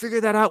like, did you figure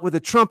that out with the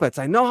trumpets?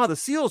 I know how the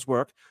seals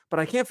work, but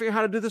I can't figure out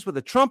how to do this with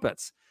the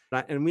trumpets.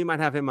 And we might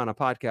have him on a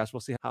podcast. We'll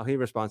see how he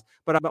responds.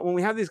 But when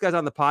we have these guys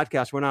on the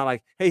podcast, we're not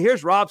like, hey,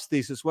 here's Rob's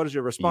thesis. What is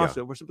your response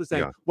to it? We're simply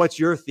saying, what's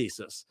your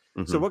thesis?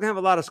 So we're going to have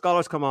a lot of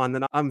scholars come on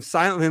that I'm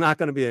silently not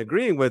going to be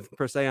agreeing with,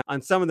 per se,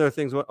 on some of their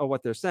things or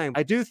what they're saying.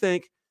 I do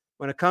think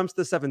when it comes to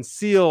the seven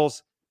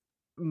seals,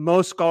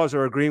 most scholars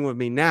are agreeing with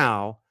me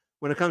now.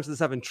 When it comes to the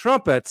seven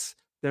trumpets,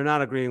 they're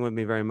not agreeing with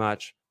me very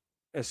much,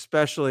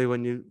 especially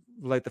when you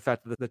relate the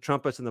fact that the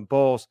trumpets and the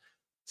bowls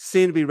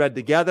seem to be read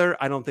together.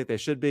 I don't think they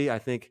should be. I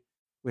think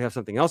we have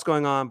something else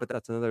going on, but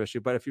that's another issue.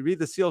 But if you read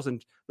the seals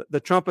and the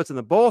trumpets and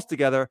the bowls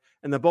together,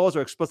 and the bowls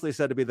are explicitly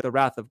said to be the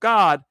wrath of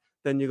God,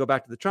 then you go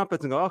back to the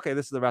trumpets and go, okay,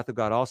 this is the wrath of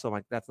God also. I'm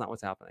like, that's not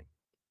what's happening.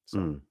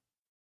 So,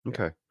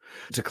 Okay.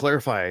 To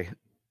clarify,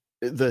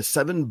 the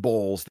seven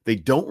bowls, they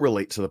don't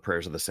relate to the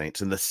prayers of the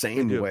saints in the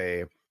same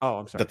way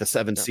I'm sorry. that the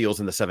seven seals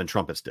and the seven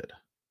trumpets did.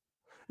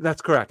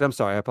 That's correct. I'm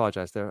sorry. I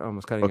apologize. They're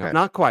almost cutting out.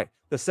 Not quite.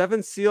 The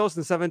seven seals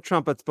and seven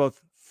trumpets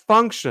both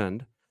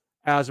functioned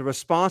as a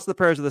response to the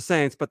prayers of the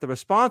saints, but the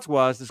response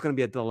was there's going to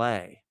be a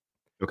delay.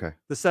 Okay.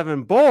 The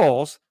seven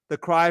bowls, the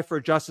cry for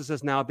justice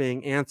is now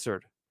being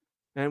answered.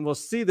 And we'll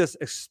see this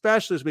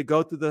especially as we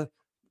go through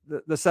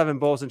the seven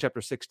bowls in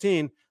chapter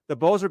 16. The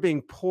bowls are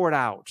being poured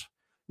out.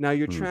 Now,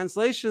 your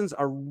translations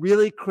are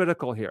really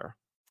critical here.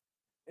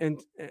 And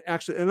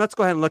actually, let's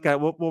go ahead and look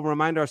at it. We'll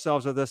remind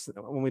ourselves of this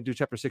when we do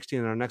chapter 16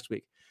 in our next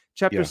week.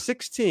 Chapter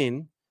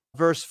 16,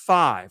 verse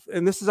 5.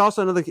 And this is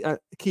also another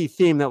key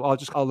theme that I'll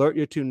just alert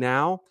you to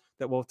now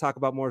that we'll talk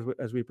about more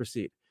as we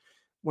proceed.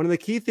 One of the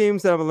key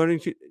themes that I'm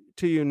alerting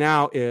to you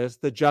now is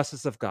the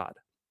justice of God.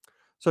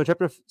 So in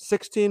chapter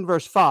 16,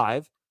 verse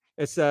 5,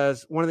 it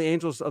says, one of the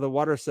angels of the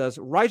water says,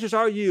 righteous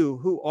are you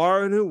who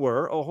are and who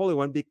were, O Holy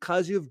One,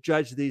 because you've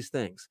judged these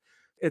things.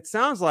 It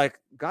sounds like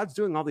God's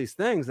doing all these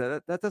things.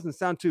 That doesn't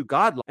sound too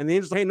godlike. And the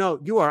angels say, hey, no,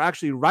 you are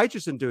actually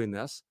righteous in doing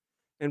this.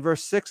 And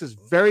verse 6 is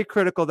very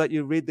critical that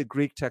you read the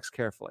Greek text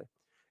carefully.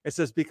 It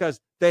says, because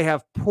they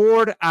have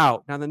poured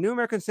out. Now, the New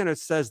American Standard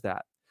says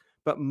that,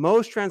 but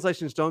most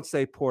translations don't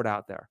say poured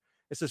out there.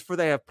 It says, for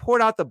they have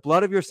poured out the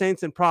blood of your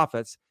saints and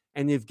prophets,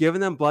 and you've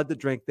given them blood to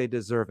drink. They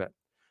deserve it.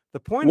 The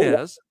point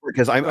is,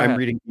 because I'm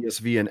reading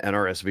ESV and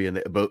NRSV,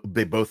 and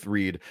they both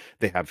read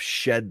they have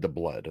shed the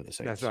blood of the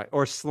saints. That's right,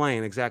 or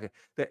slain. Exactly.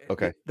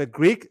 Okay. The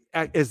Greek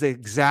is the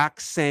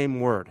exact same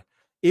word.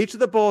 Each of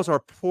the bowls are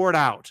poured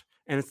out,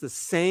 and it's the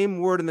same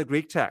word in the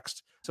Greek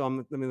text.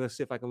 So let's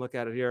see if I can look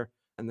at it here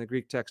in the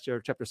Greek text here,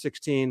 chapter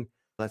 16.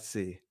 Let's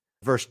see.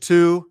 Verse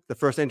 2, the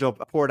first angel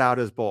poured out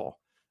his bowl.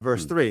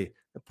 Verse 3,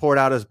 poured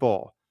out his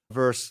bowl.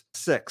 Verse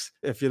 6,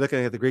 if you're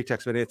looking at the Greek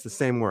text, it's the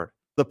same word.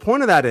 The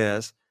point of that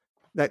is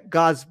that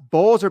God's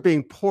bowls are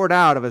being poured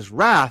out of his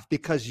wrath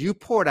because you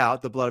poured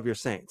out the blood of your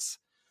saints.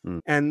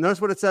 And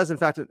notice what it says, in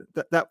fact,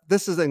 that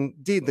this is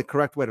indeed the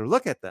correct way to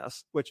look at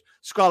this, which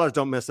scholars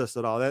don't miss this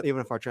at all, even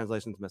if our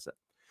translations miss it.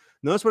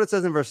 Notice what it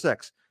says in verse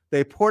 6.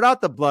 They poured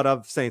out the blood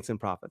of saints and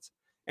prophets,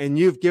 and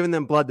you've given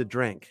them blood to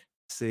drink.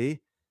 See?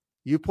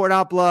 You poured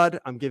out blood,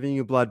 I'm giving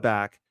you blood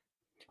back.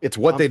 It's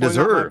what they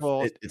deserve.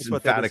 It's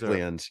what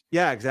emphatically ends.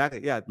 Yeah,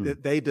 exactly. Yeah,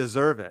 they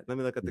deserve it. Let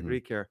me look at the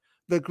Greek here.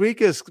 The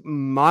Greek is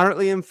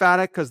moderately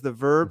emphatic because the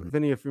verb,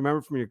 Vinny, if you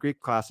remember from your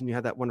Greek class and you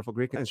had that wonderful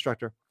Greek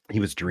instructor.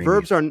 He was dreamy.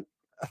 Verbs are,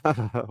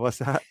 what's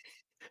that?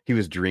 He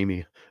was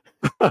dreamy.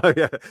 Oh,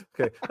 yeah.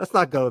 Okay. Let's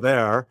not go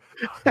there.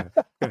 Okay.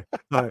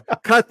 All right.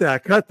 Cut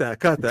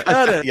that.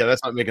 Edit. Yeah,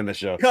 that's not making the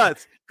show.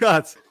 Cuts.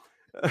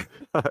 Oh,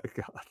 God.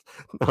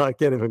 No, I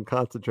can't even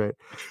concentrate.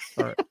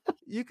 All right.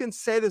 You can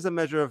say there's a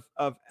measure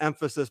of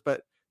emphasis,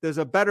 but there's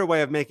a better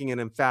way of making it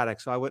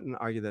emphatic. So I wouldn't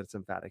argue that it's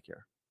emphatic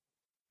here.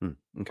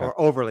 Okay. Or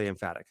overly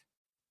emphatic.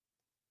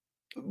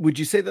 Would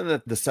you say then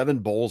that the seven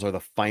bowls are the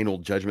final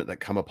judgment that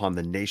come upon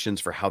the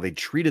nations for how they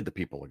treated the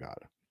people of God?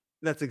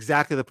 That's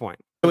exactly the point.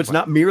 So it's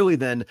not merely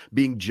then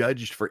being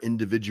judged for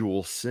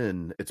individual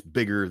sin, it's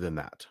bigger than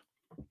that.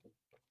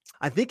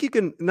 I think you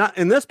can not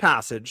in this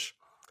passage,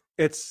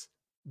 it's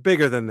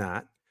bigger than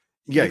that.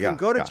 You can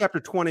go to chapter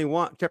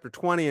 21, chapter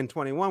 20 and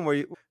 21,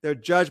 where they're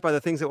judged by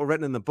the things that were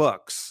written in the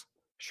books.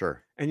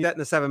 Sure. And yet in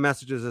the seven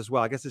messages as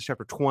well. I guess it's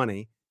chapter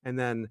 20,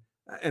 and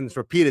it's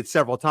repeated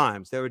several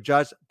times. They were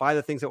judged by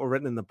the things that were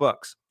written in the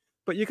books.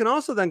 But you can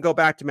also then go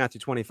back to Matthew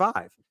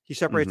 25. He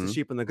separates the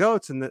sheep and the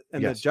goats, and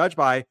they're judged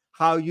by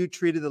how you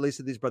treated the least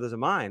of these brothers of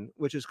mine,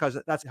 which is because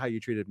that's how you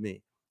treated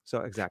me. So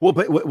exactly. Well,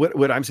 but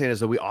what I'm saying is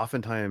that we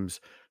oftentimes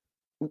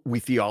we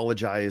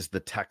theologize the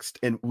text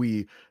and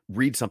we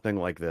read something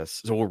like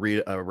this. So we'll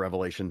read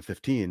Revelation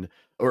 15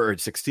 or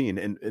 16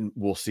 and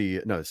we'll see,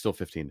 no, it's still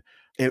 15.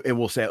 And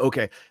we'll say,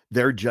 okay,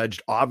 they're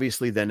judged.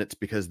 Obviously, then it's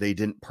because they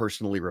didn't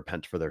personally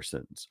repent for their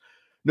sins.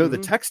 No, the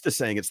text is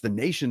saying it's the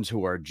nations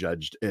who are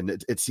judged. And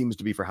it seems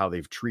to be for how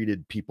they've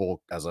treated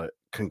people as a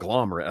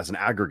conglomerate, as an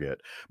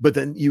aggregate. But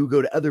then you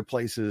go to other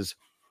places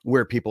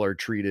where people are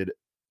treated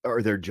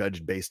or they're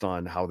judged based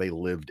on how they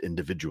lived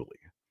individually.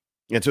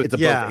 And so it's a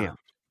both and.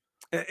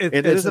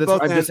 It is a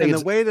both and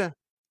the way to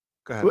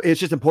go ahead. It's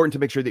just important to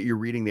make sure that you're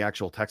reading the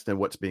actual text and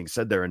what's being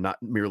said there and not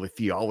merely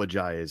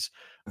theologize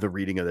the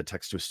reading of the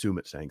text to assume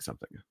it's saying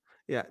something.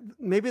 Yeah,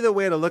 maybe the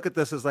way to look at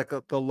this is like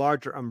the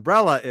larger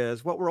umbrella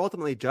is what we're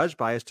ultimately judged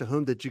by is to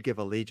whom did you give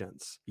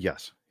allegiance?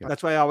 Yes. Yeah.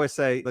 That's why I always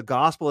say the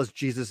gospel is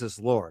Jesus is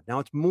Lord. Now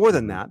it's more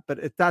than that, but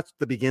that's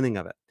the beginning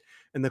of it.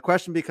 And the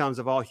question becomes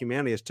of all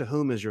humanity is to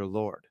whom is your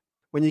Lord?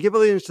 When you give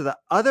allegiance to the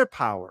other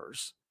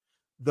powers,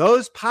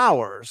 those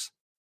powers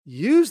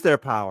use their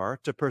power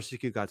to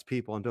persecute God's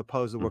people and to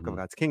oppose the work of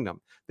God's kingdom.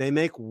 They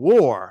make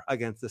war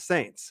against the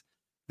saints.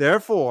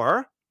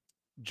 Therefore,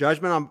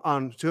 judgment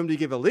on to whom do you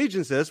give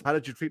allegiance is, how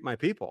did you treat my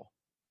people?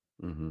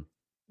 And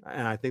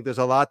I think there's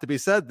a lot to be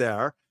said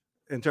there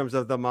in terms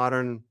of the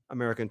modern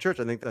American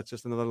church. I think that's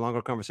just another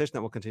longer conversation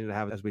that we'll continue to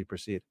have as we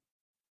proceed.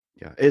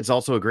 Yeah, it's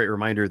also a great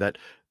reminder that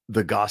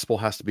the gospel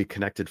has to be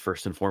connected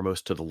first and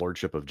foremost to the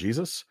lordship of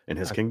Jesus and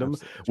his kingdom,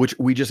 which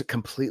we just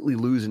completely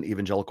lose in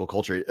evangelical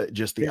culture.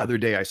 Just the other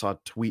day, I saw a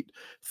tweet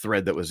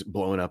thread that was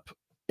blowing up,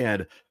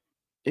 and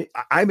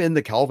I'm in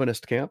the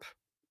Calvinist camp,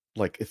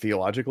 like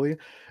theologically,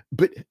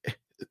 but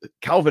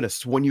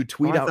Calvinists, when you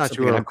tweet out, I thought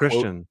you were a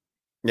Christian.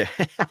 Yeah,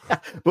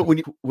 but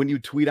when you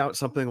tweet out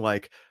something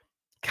like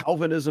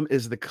Calvinism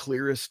is the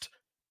clearest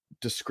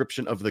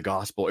description of the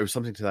gospel or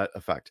something to that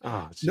effect.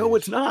 No,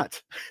 it's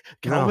not.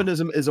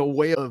 Calvinism is a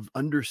way of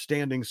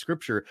understanding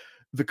scripture.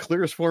 The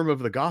clearest form of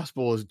the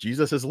gospel is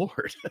Jesus is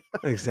Lord.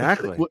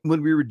 Exactly.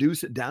 When we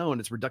reduce it down,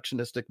 it's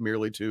reductionistic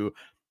merely to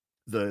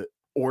the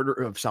order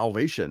of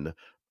salvation.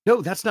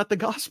 No, that's not the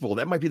gospel.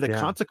 That might be the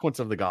consequence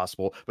of the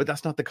gospel, but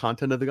that's not the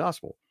content of the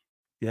gospel.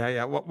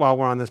 Yeah. While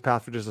we're on this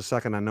path for just a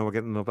second, I know we're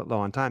getting a little bit low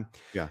on time.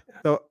 Yeah.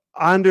 So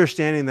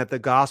understanding that the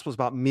gospel is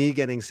about me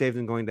getting saved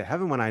and going to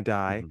heaven when I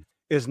die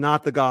is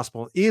not the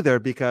gospel either,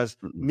 because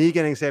me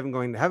getting saved and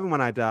going to heaven when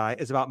I die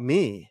is about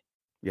me.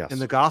 Yes. And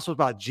the gospel is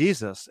about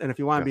Jesus. And if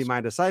you want to be my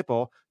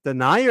disciple,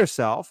 deny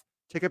yourself,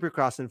 take up your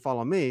cross and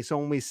follow me. So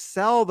when we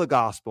sell the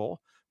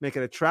gospel, make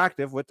it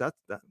attractive, which that's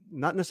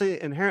not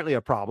necessarily inherently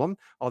a problem,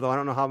 although I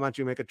don't know how much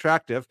you make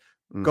attractive.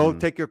 Go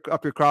take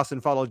up your cross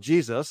and follow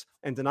Jesus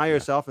and deny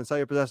yourself and sell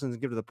your possessions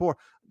and give to the poor.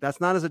 That's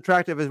not as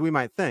attractive as we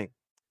might think.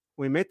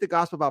 We make the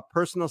gospel about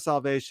personal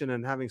salvation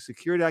and having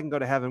security I can go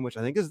to heaven, which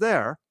I think is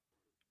there.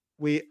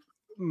 We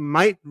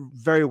might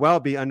very well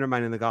be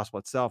undermining the gospel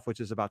itself, which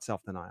is about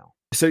self-denial.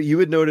 So you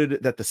had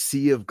noted that the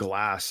sea of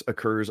glass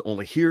occurs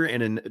only here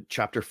and in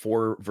chapter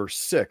 4, verse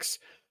 6.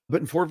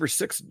 But in 4 verse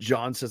 6,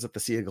 John says that the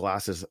sea of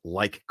glass is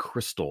like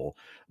crystal,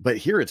 but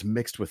here it's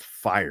mixed with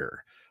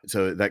fire.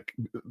 So that,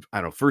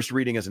 I don't know, first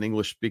reading as an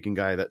English speaking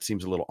guy, that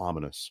seems a little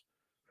ominous.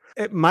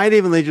 It might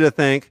even lead you to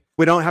think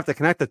we don't have to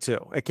connect the two.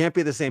 It can't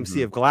be the same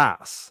sea of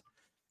glass.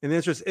 In the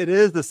interest, it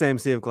is the same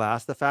sea of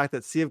glass. The fact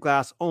that sea of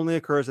glass only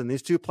occurs in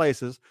these two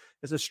places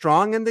is a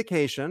strong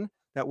indication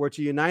that we're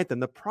to unite them.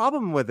 The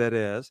problem with it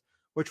is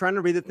we're trying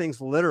to read the things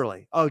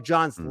literally. Oh,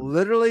 John's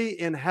literally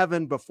in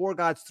heaven before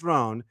God's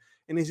throne,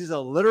 and he sees a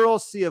literal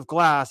sea of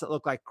glass that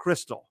look like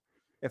crystal.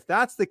 If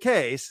that's the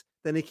case,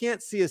 then he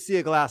can't see a sea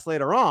of glass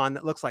later on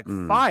that looks like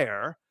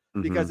fire,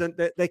 because then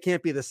they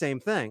can't be the same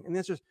thing. And the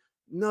answer is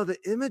no, the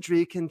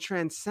imagery can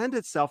transcend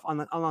itself on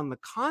the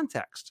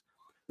context.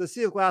 The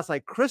sea of glass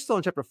like crystal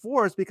in chapter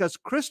 4 is because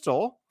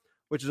crystal,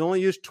 which is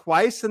only used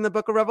twice in the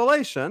book of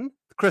Revelation,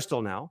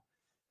 crystal now.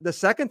 The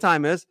second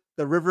time is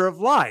the river of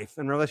life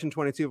in Revelation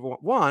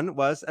 22:1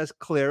 was as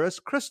clear as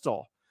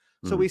crystal.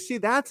 So we see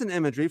that's an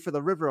imagery for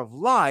the river of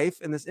life,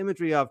 and this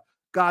imagery of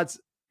God's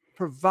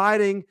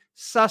providing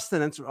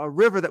sustenance, a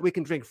river that we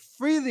can drink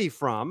freely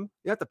from.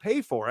 You have to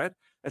pay for it.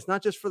 It's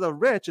not just for the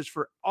rich, it's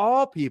for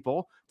all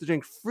people to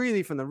drink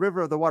freely from the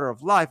river of the water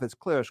of life. It's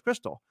clear as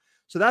crystal.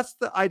 So that's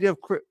the idea of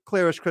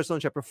clear as crystal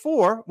in chapter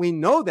 4. We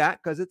know that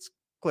because it's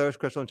clear as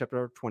crystal in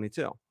chapter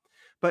 22.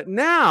 But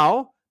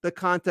now the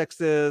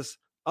context is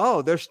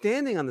oh, they're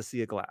standing on the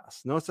sea of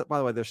glass. Notice that, by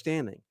the way, they're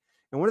standing.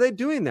 And what are they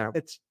doing there?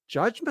 It's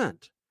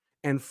judgment.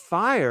 And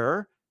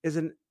fire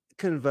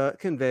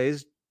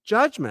conveys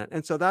judgment.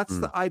 And so that's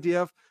Mm. the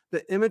idea of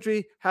the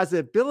imagery has the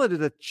ability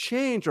to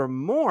change or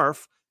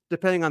morph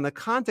depending on the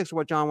context of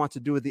what John wants to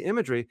do with the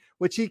imagery,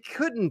 which he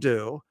couldn't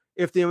do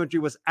if the imagery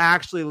was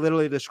actually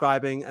literally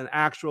describing an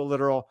actual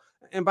literal.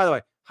 And by the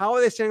way, how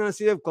are they standing on a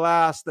sea of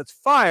glass that's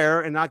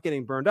fire and not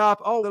getting burned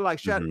up? Oh, they're like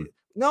shit. Mhm.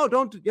 No,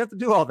 don't. You have to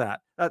do all that.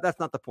 That's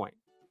not the point.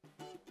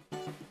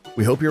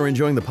 We hope you're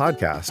enjoying the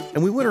podcast,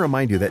 and we want to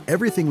remind you that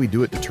everything we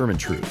do at Determined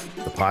Truth,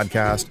 the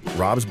podcast,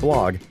 Rob's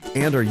blog,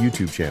 and our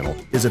YouTube channel,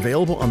 is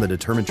available on the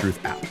Determined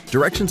Truth app.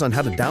 Directions on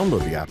how to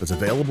download the app is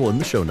available in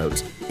the show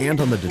notes and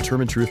on the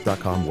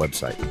determinedtruth.com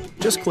website.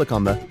 Just click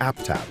on the app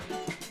tab.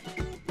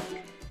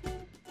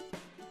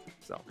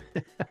 So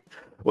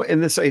Well,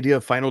 and this idea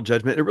of final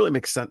judgment, it really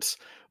makes sense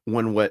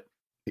when what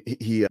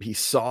he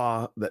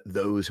saw that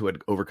those who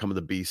had overcome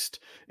the beast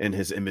in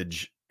his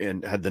image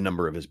and had the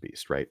number of his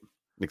beast, right?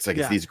 It's like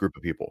it's Yeah. these group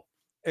of people.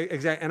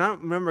 Exactly. And I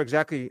don't remember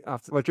exactly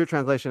what your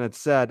translation had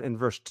said in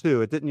verse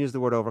 2. It didn't use the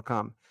word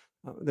overcome.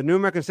 The New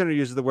American Standard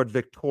uses the word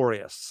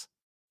victorious.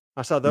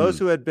 I saw those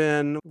who had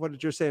been, what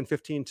did you say in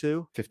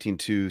 15:2?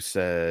 15:2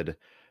 said,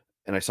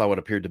 and I saw what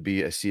appeared to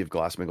be a sea of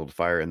glass mingled with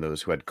fire, and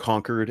those who had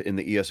conquered in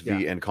the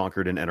ESV and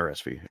conquered in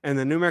NRSV. And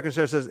the New American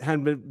Standard says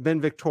had been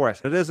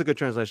victorious. It is a good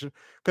translation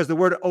because the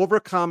word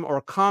overcome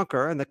or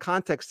conquer, and the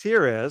context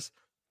here is,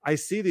 I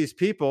see these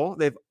people,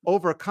 they've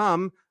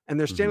overcome, and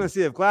they're standing on the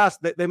sea of glass.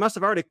 They must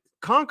have already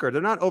conquered.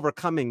 They're not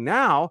overcoming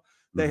now.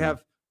 They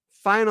have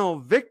final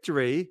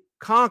victory,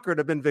 conquered,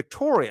 have been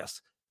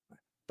victorious.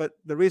 But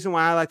the reason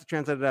why I like to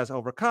translate it as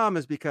overcome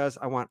is because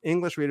I want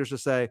English readers to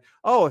say,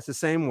 oh, it's the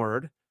same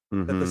word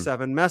that the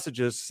 7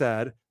 messages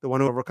said, the one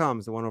who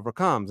overcomes, the one who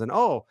overcomes. And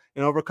oh,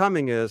 and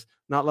overcoming is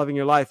not loving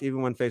your life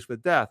even when faced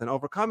with death. And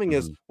overcoming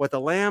is what the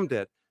Lamb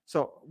did.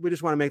 So we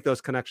just want to make those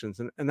connections.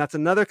 And that's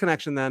another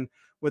connection then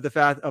with the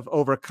fact of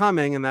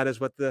overcoming. And that is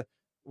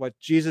what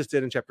Jesus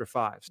did in chapter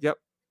 5. Yep.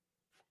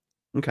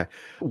 Okay.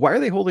 Why are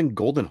they holding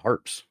golden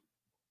harps?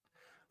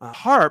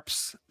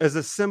 Harps is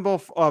a symbol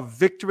of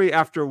victory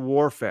after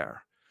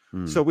warfare.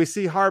 So we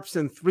see harps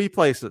in 3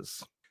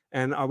 places.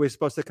 And are we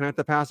supposed to connect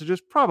the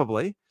passages?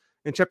 Probably.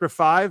 In chapter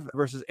 5,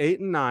 verses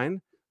 8 and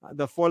 9,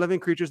 the 4 living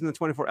creatures and the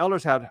 24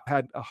 elders had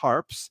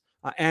harps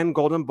and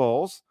golden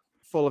bowls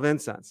full of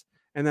incense.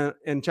 And then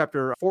in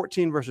chapter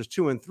 14, verses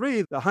 2 and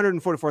 3, the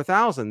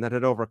 144,000 that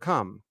had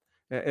overcome,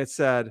 it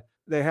said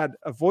they had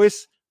a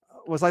voice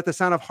was like the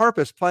sound of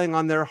harpists playing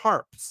on their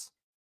harps.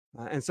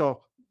 And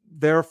so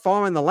they're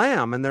following the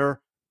Lamb and they're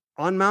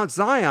on Mount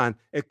Zion.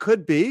 It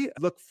could be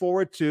look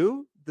forward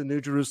to the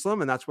New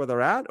Jerusalem, and that's where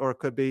they're at, or it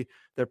could be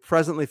they're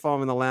presently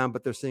following the Lamb,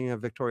 but they're singing a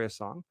victorious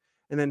song.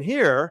 And then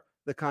here,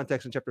 the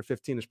context in chapter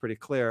 15 is pretty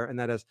clear, and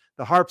that is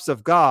the harps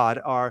of God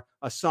are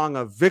a song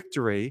of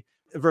victory.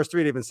 Verse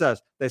 3 it even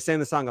says they sang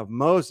the song of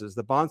Moses,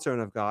 the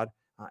bondservant of God,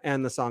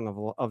 and the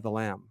song of the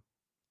Lamb.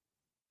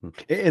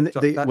 And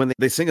So when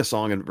they sing a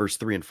song in verse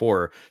 3 and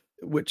 4,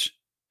 which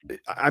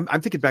I'm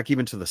thinking back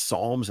even to the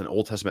Psalms and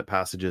Old Testament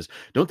passages,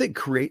 don't they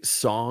create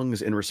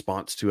songs in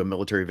response to a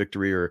military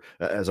victory or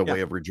as a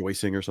way of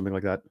rejoicing or something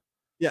like that?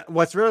 Yeah,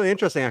 what's really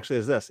interesting actually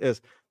is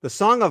the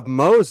song of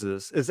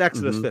Moses is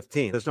Exodus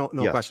 15. There's no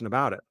question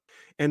about it.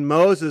 And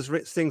Moses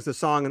sings the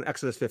song in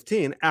Exodus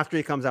 15 after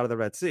he comes out of the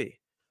Red Sea.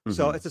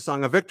 So it's a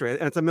song of victory,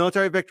 and it's a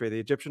military victory. The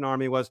Egyptian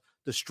army was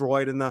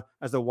destroyed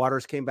as the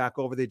waters came back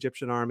over the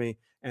Egyptian army,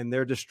 and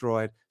they're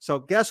destroyed. So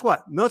guess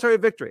what? Military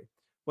victory.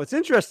 What's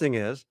interesting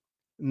is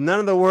none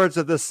of the words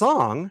of this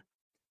song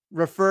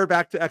refer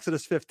back to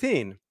Exodus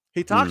 15.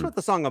 He talks about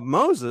the song of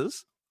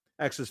Moses,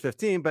 Exodus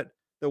 15, but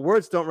the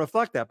words don't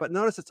reflect that. But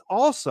notice it's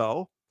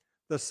also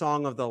the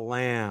song of the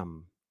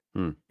Lamb.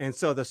 And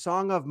so the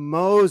song of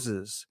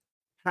Moses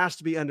has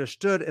to be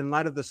understood in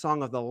light of the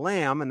song of the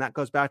Lamb. And that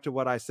goes back to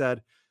what I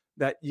said,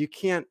 that you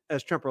can't,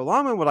 as Tremper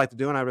Longman would like to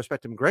do, and I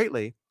respect him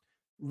greatly,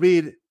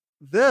 read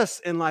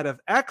this in light of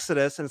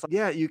Exodus. And it's like,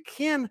 yeah, you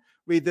can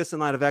read this in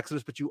light of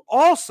Exodus, but you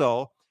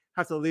also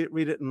have to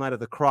read it in light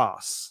of the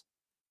cross.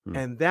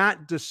 And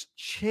that just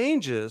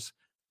changes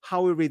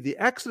how we read the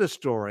Exodus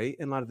story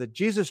in light of the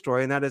Jesus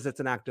story. And that is, it's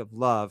an act of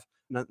love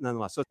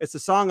nonetheless. So it's the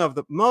song of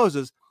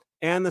Moses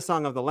and the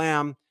song of the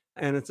Lamb.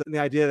 And it's the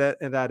idea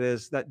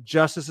that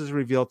justice is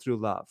revealed through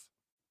love.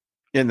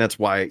 And that's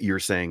why you're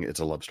saying it's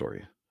a love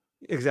story.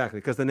 Exactly.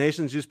 Because the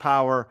nations use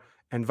power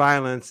and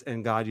violence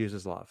and God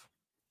uses love.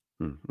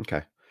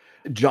 Okay.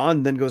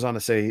 John then goes on to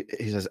say,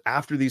 he says,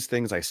 after these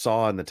things I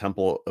saw in the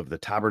temple of the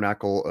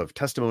tabernacle of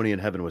testimony in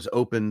heaven was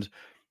opened,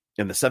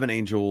 and the 7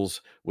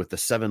 angels with the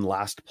 7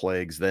 last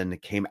plagues then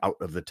came out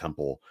of the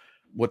temple.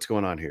 What's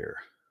going on here?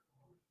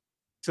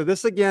 So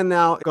this again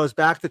now goes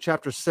back to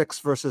chapter 6,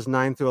 verses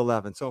 9 through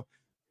 11. So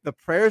the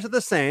prayers of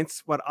the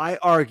saints, what I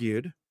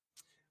argued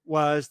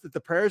was that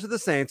the prayers of the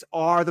saints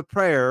are the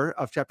prayer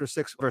of chapter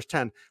 6, verse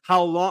 10.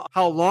 How long,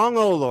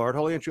 O Lord,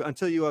 holy and true,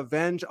 until you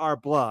avenge our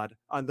blood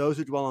on those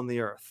who dwell on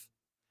the earth?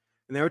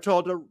 And they were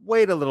told to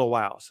wait a little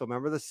while. So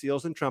remember, the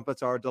seals and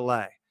trumpets are a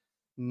delay.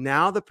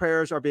 Now the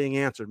prayers are being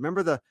answered.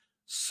 Remember, the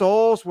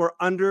souls were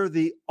under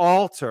the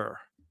altar.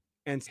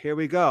 And here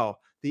we go.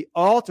 The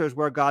altar is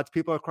where God's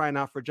people are crying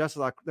out for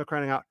justice. They're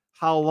crying out,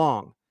 how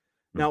long?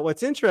 Now,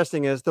 what's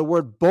interesting is the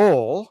word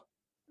bowl,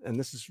 and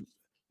this is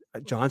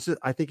John says,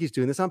 I think he's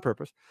doing this on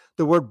purpose.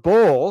 The word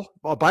bowl,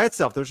 by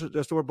itself, there's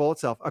just the word bowl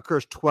itself,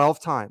 occurs 12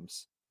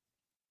 times.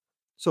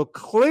 So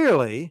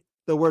clearly,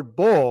 the word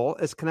bowl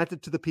is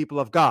connected to the people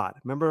of God.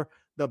 Remember,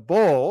 the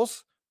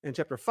bowls in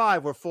chapter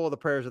 5 were full of the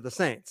prayers of the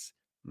saints.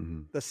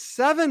 Mm-hmm. The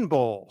 7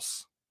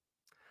 bowls,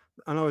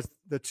 I know it's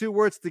the 2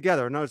 words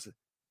together. Notice,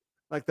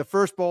 like the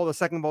first bowl, the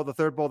second bowl, the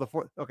third bowl, the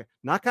fourth. Okay,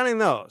 not counting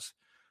those.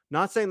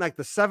 Not saying like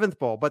the 7th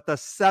bowl, but the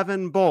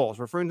 7 bowls,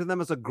 referring to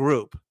them as a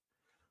group,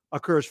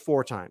 occurs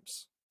 4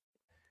 times.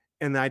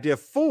 And the idea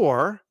of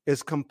 4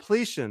 is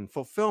completion,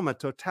 fulfillment,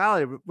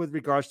 totality with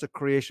regards to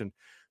creation.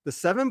 The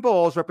 7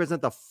 bowls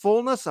represent the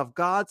fullness of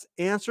God's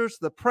answers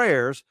to the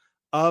prayers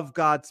of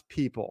God's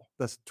people.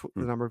 That's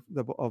the number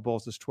of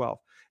bowls is 12.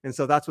 And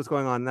so that's what's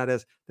going on. And that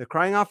is, they're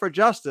crying out for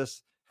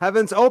justice,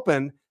 heaven's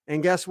open,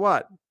 and guess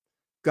what?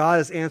 God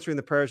is answering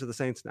the prayers of the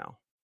saints now.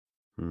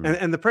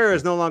 And the prayer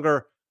is no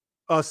longer,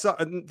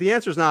 the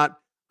answer is not,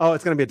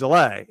 it's going to be a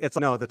delay. It's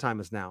no, the time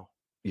is now.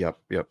 Yep.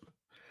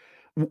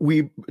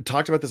 We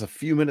talked about this a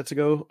few minutes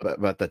ago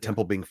about the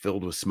temple being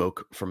filled with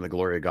smoke from the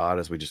glory of God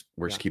as we're just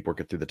keep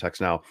working through the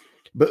text now.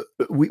 But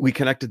we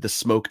connected the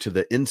smoke to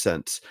the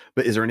incense.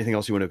 But is there anything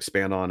else you want to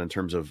expand on in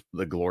terms of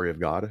the glory of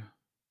God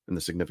and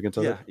the significance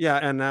of it? Yeah.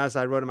 And as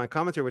I wrote in my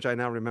commentary, which I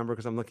now remember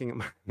because I'm looking at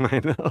my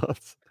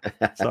notes.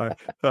 Sorry.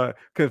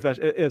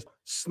 Confession. It is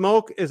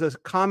smoke is a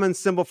common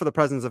symbol for the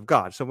presence of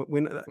God. So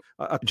when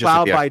a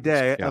cloud by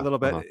day, a little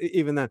bit,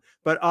 even then.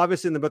 But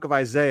obviously in the book of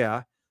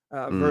Isaiah,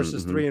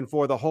 verses 3 and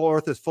 4, the whole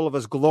earth is full of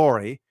his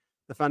glory.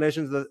 The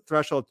foundations of the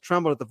threshold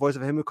trembled at the voice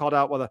of him who called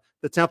out while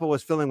the temple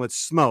was filling with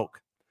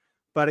smoke.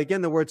 But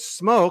again, the word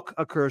smoke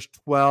occurs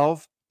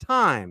 12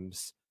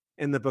 times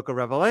in the book of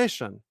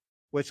Revelation,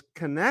 which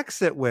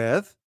connects it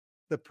with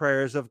the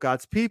prayers of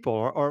God's people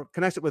or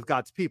connects it with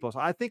God's people. So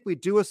I think we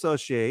do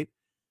associate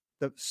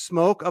the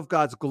smoke of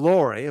God's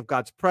glory, of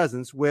God's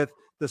presence, with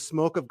the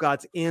smoke of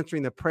God's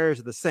answering the prayers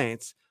of the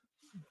saints,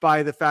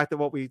 by the fact that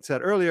what we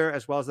said earlier,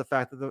 as well as the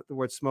fact that the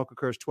word smoke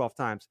occurs 12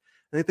 times.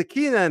 I think the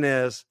key then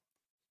is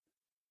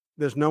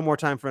there's no more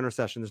time for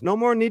intercession. There's no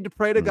more need to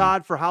pray to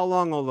God for how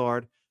long, O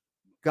Lord.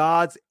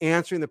 God's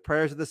answering the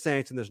prayers of the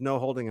saints, and there's no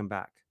holding him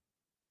back.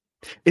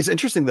 It's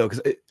interesting, though,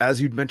 because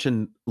as you'd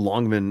mentioned,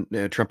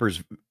 Longman,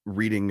 Tremper's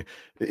reading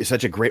is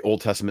such a great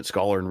Old Testament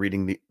scholar and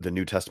reading the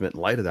New Testament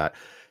in light of that.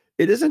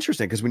 It is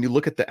interesting because when you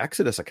look at the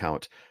Exodus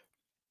account,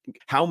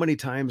 how many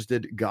times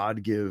did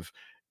God give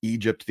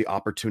Egypt the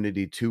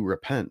opportunity to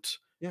repent?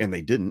 And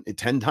they didn't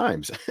 10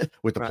 times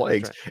with the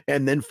plagues. Right.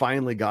 And then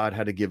finally God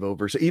had to give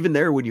over. So even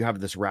there, when you have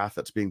this wrath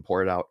that's being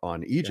poured out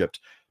on Egypt,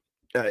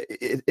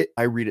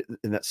 I read it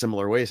in that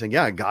similar way, saying,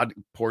 God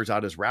pours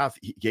out his wrath.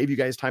 He gave you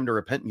guys time to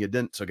repent and you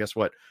didn't. So guess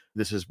what?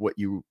 This is what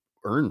you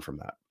earn from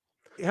that.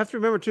 You have to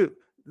remember too,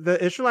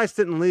 the Israelites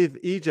didn't leave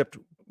Egypt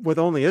with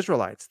only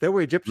Israelites. There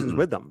were Egyptians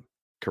with them.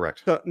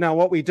 Correct. So now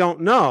what we don't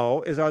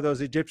know is, are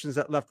those Egyptians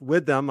that left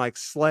with them like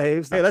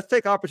slaves? Hey, let's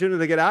take opportunity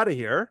to get out of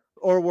here.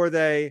 Or were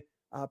they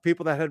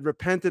people that had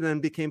repented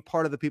and became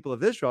part of the people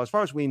of Israel? As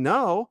far as we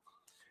know,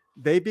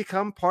 they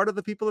become part of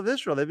the people of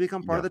Israel. They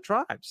become part of the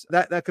tribes.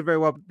 That could very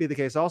well be the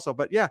case also.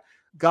 But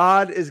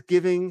God is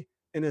giving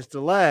in his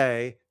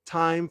delay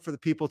time for the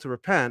people to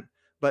repent.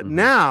 But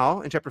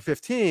now in chapter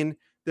 15,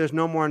 there's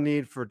no more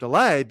need for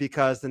delay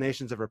because the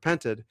nations have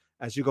repented.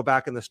 As you go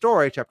back in the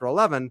story, chapter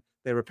 11,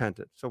 they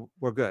repented. So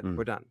we're good.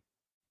 We're done.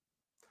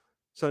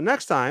 So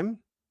next time,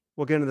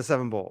 we'll get into the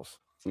 7 bowls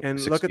and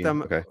 16, look at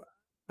them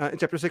in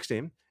chapter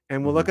 16.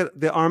 And we'll look at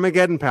the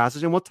Armageddon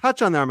passage, and we'll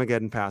touch on the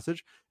Armageddon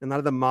passage and a lot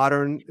of the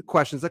modern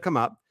questions that come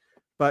up.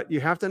 But you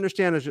have to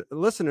understand, as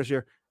listeners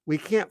here, we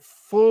can't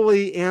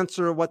fully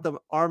answer what the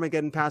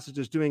Armageddon passage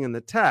is doing in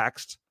the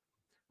text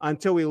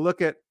until we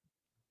look at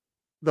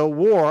the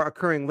war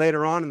occurring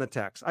later on in the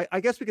text.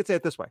 I guess we could say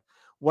it this way.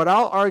 What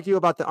I'll argue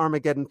about the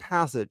Armageddon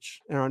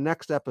passage in our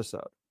next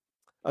episode,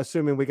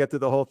 assuming we get through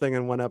the whole thing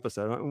in one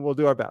episode, and we'll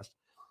do our best.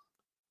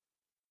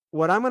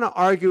 What I'm going to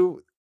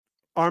argue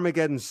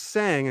Armageddon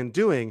saying and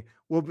doing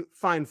will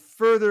find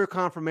further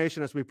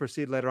confirmation as we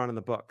proceed later on in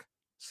the book.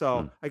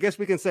 So I guess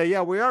we can say,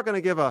 we are going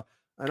to give an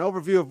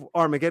overview of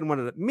Armageddon, what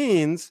it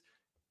means.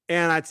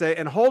 And I'd say,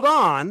 and hold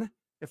on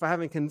if I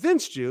haven't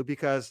convinced you,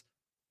 because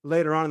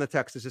later on in the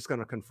text is just going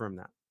to confirm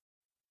that.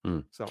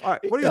 So, all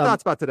right, what are your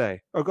thoughts about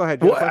today? Or go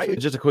ahead.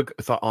 Just a quick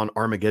thought on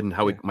Armageddon,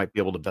 how we might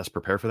be able to best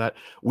prepare for that.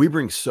 We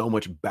bring so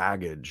much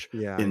baggage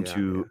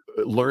into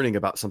learning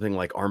about something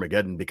like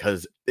Armageddon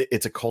because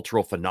it's a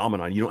cultural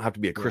phenomenon. You don't have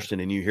to be a Christian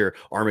and you hear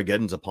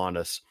Armageddon's upon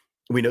us.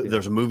 We know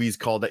there's movies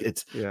called that.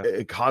 It's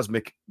a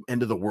cosmic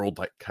end of the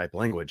world type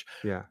language.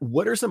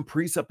 What are some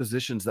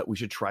presuppositions that we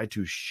should try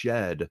to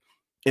shed?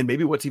 And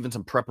maybe what's even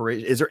some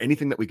preparation? Is there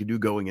anything that we could do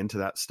going into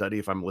that study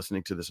if I'm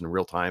listening to this in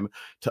real time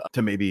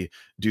to maybe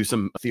do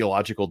some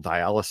theological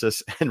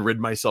dialysis and rid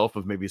myself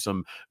of maybe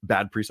some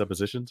bad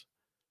presuppositions?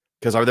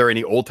 Because are there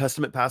any Old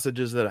Testament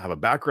passages that have a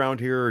background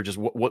here, or just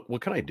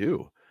what can I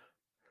do?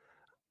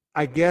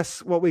 I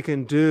guess what we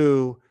can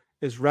do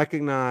is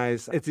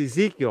recognize it's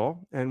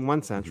Ezekiel in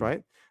one sense, Mhm.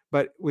 right?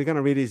 But we're going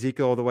to read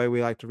Ezekiel the way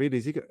we like to read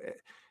Ezekiel.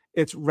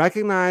 It's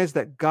recognize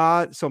that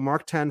God, so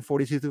Mark 10,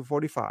 42 through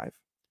 45,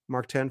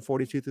 Mark 10,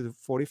 42 through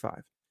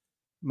 45.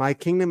 My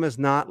kingdom is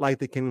not like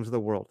the kingdoms of the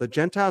world. The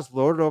Gentiles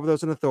lord it over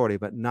those in authority,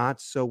 but not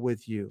so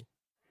with you.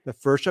 The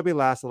first shall be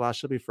last, the last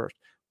shall be first.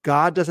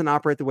 God doesn't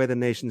operate the way the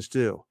nations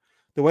do.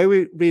 The way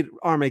we read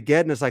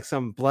Armageddon is like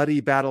some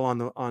bloody battle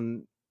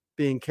on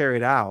being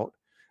carried out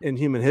in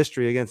human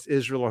history against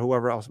Israel or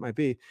whoever else it might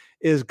be.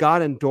 Is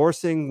God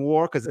endorsing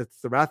war because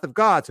it's the wrath of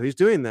God? So he's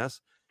doing this.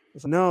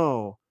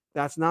 No,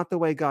 that's not the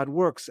way God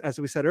works. As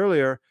we said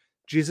earlier,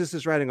 Jesus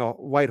is riding a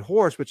white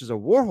horse, which is a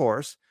war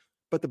horse,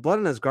 but the blood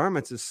in his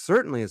garments is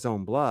certainly his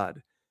own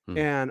blood.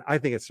 And I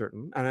think it's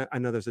certain. And I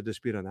know there's a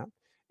dispute on that.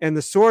 And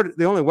the sword,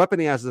 the only weapon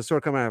he has is the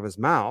sword coming out of his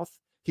mouth.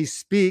 He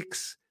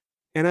speaks.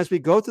 And as we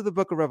go through the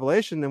book of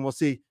Revelation, then we'll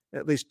see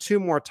at least 2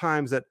 more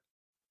times that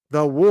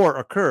the war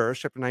occurs,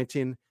 chapter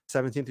 19,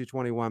 17 through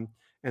 21,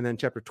 and then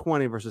chapter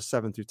 20, verses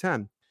 7 through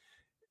 10.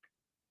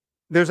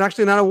 There's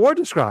actually not a war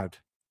described.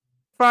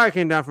 Fire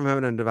came down from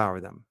heaven and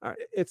devoured them.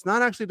 It's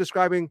not actually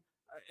describing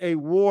a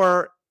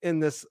war in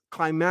this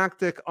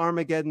climactic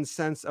Armageddon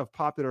sense of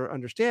popular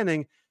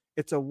understanding.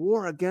 It's a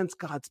war against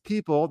God's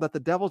people that the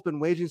devil's been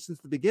waging since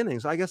the beginning.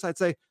 So I guess I'd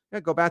say,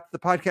 go back to the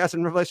podcast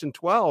in Revelation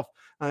 12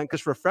 and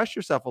just refresh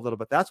yourself a little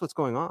bit. That's what's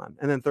going on.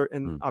 And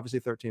then obviously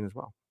 13 as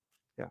well.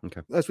 Yeah.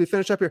 Okay. As we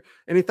finish up here,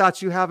 any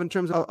thoughts you have in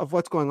terms of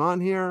what's going on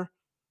here?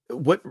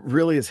 What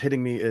really is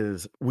hitting me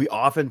is we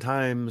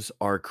oftentimes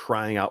are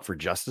crying out for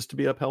justice to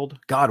be upheld.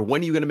 God,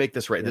 when are you going to make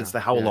this right? Yeah, That's the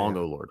how long,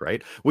 yeah. O Lord,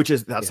 right?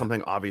 That's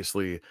something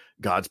obviously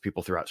God's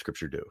people throughout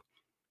Scripture do.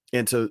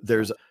 And so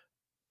there's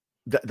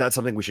that's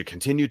something we should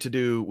continue to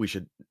do. We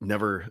should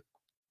never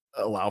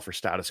allow for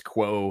status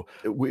quo.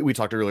 We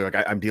talked earlier,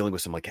 like I'm dealing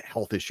with some like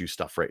health issue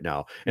stuff right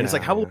now, and it's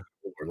like how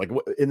like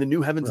in the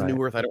new heavens and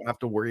new earth, I don't have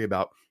to worry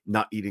about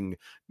not eating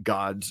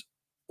God's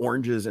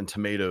oranges and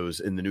tomatoes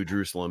in the New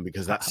Jerusalem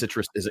because that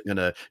citrus isn't going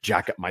to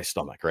jack up my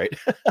stomach, right?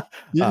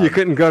 You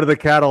couldn't go to the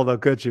cattle though,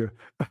 could you?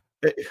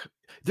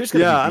 There's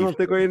gonna be I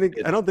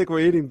don't think we're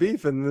eating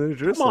beef in the New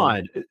Jerusalem.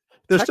 Come on.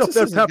 There's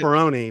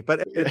pepperoni,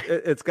 but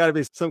it's got to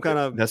be some kind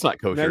of that's not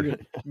kosher.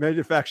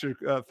 Manufactured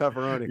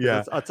pepperoni.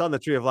 Yeah, it's on the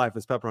Tree of Life.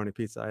 It's pepperoni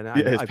pizza.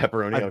 It's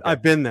pepperoni. Okay.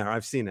 I've been there.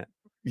 I've seen it.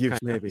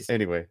 Maybe.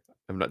 Anyway,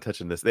 I'm not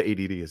touching this. The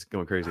ADD is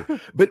going crazy.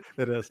 But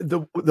it is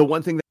the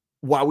one thing that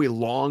while we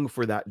long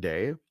for that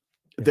day,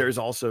 there's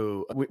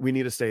also we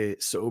need to stay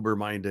sober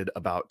minded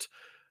about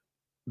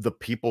the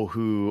people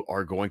who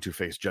are going to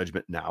face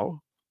judgment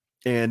now,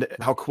 and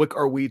how quick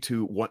are we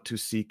to want to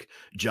seek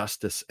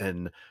justice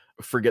and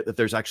forget that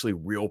there's actually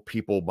real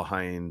people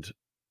behind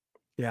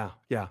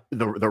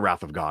the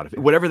wrath of God,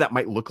 whatever that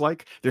might look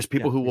like. There's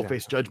people who will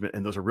face judgment,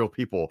 and those are real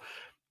people.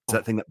 It's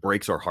that thing that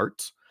breaks our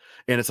hearts,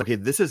 and it's okay,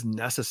 this is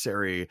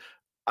necessary.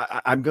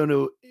 I'm going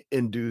to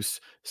induce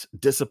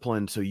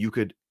discipline so you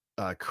could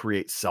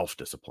create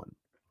self-discipline,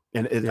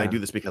 and I do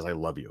this because I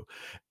love you.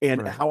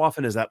 And how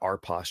often is that our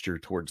posture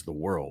towards the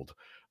world?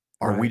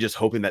 Are we just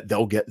hoping that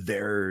they'll get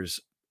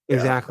theirs?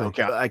 Exactly.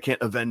 Okay, I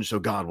can't avenge, so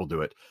God will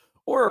do it.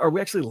 Or are we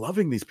actually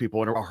loving these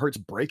people and are our hearts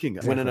breaking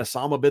when an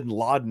Osama bin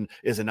Laden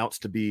is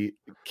announced to be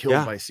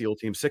killed by SEAL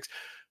Team 6?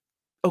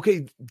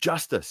 Okay,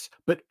 justice.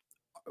 But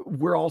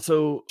we're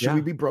also, should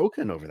we be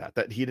broken over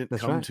that he didn't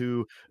come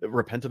to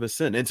repent of his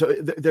sin? And so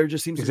there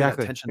just seems to be that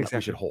tension that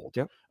we should hold.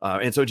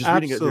 And so just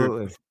reading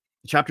it,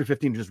 chapter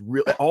 15, just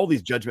really all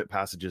these judgment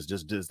passages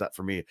just does that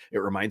for me. It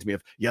reminds me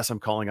of, yes, I'm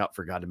calling out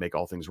for God to make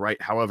all things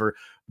right. However,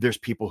 there's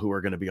people who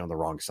are going to be on the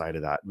wrong side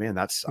of that. Man,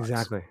 that sucks.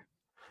 Exactly.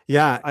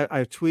 Yeah,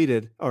 I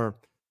tweeted or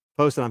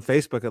posted on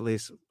Facebook, at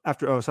least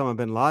after Osama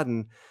bin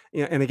Laden,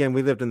 and again,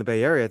 we lived in the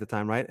Bay Area at the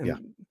time, right?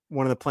 And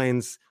one of the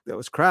planes that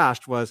was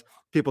crashed was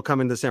people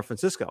coming to San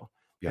Francisco.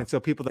 And so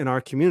people in our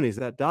communities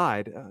that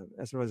died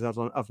as a result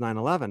of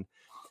 9/11.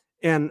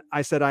 And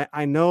I said,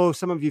 I know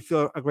some of you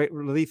feel a great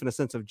relief in a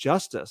sense of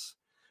justice,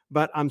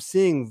 but I'm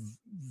seeing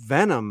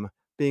venom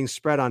being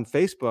spread on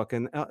Facebook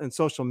and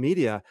social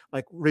media,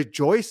 like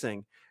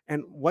rejoicing.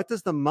 And what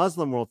does the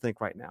Muslim world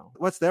think right now?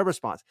 What's their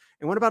response?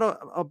 And what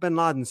about bin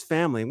Laden's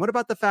family? And what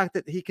about the fact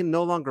that he can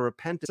no longer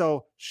repent?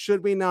 So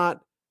should we not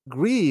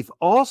grieve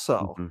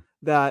also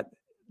that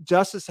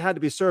justice had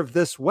to be served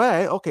this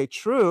way? Okay,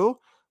 true.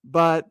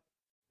 But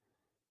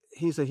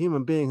he's a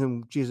human being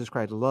whom Jesus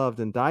Christ loved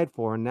and died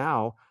for. And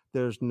now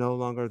there's no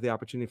longer the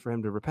opportunity for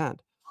him to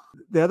repent.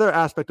 The other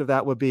aspect of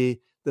that would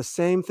be the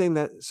same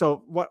thing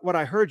so what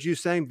I heard you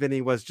saying, Vinny,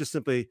 was just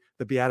simply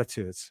the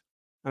Beatitudes.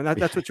 And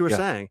that's what you were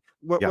saying.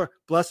 We're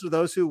blessed are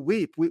those who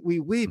weep. We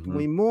weep, and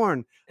we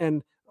mourn,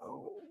 and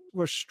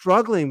we're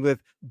struggling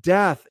with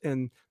death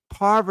and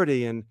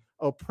poverty and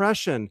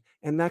oppression,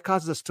 and that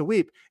causes us to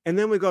weep. And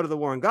then we go to the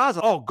war in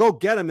Gaza. Oh, go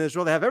get them,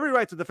 Israel. They have every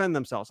right to defend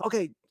themselves.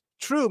 Okay,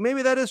 true.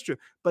 Maybe that is true,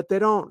 but they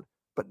don't.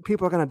 But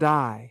people are going to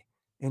die,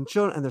 and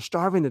children, and they're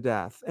starving to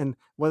death. And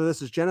whether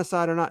this is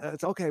genocide or not,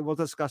 it's okay. We'll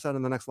discuss that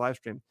in the next live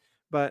stream.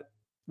 But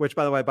which,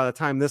 by the way, by the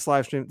time this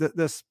live stream,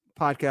 this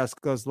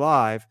podcast goes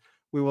live,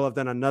 we will have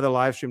done another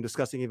live stream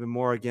discussing even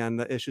more again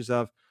the issues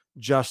of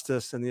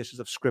justice and the issues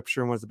of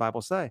scripture and what does the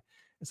Bible say.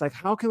 It's like,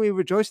 how can we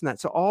rejoice in that?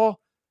 So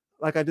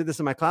like I did this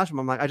in my classroom.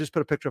 I'm like, I just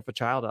put a picture of a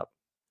child up.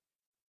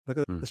 Look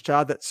at this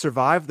child that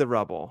survived the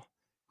rubble.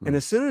 And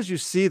as soon as you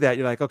see that,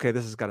 you're like, okay,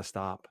 this has got to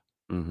stop.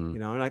 Mm-hmm. You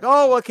know, and like,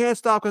 oh, well, it can't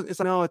stop because it's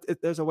like, no,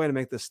 there's a way to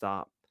make this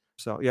stop.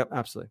 So, yep,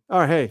 absolutely. All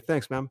right, hey,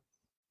 thanks, man.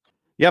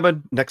 Yeah, but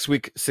next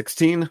week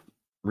 16,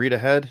 read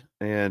ahead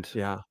and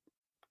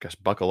guess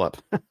buckle up.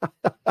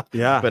 But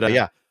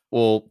yeah,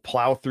 we'll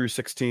plow through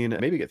 16,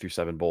 maybe get through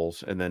 7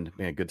 bowls, and then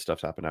man, good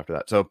stuff's happened after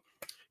that. So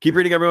keep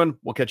reading, everyone.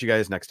 We'll catch you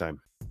guys next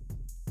time.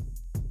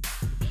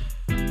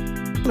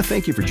 I want to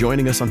thank you for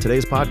joining us on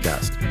today's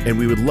podcast, and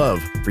we would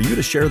love for you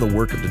to share the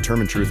work of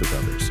Determined Truth with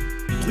others.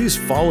 Please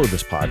follow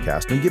this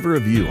podcast and give a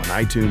review on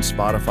iTunes,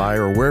 Spotify,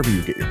 or wherever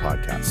you get your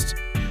podcasts.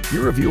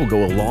 Your review will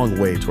go a long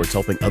way towards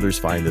helping others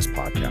find this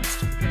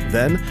podcast.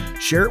 Then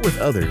share it with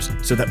others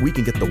so that we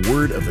can get the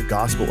word of the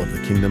gospel of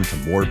the kingdom to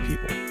more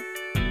people.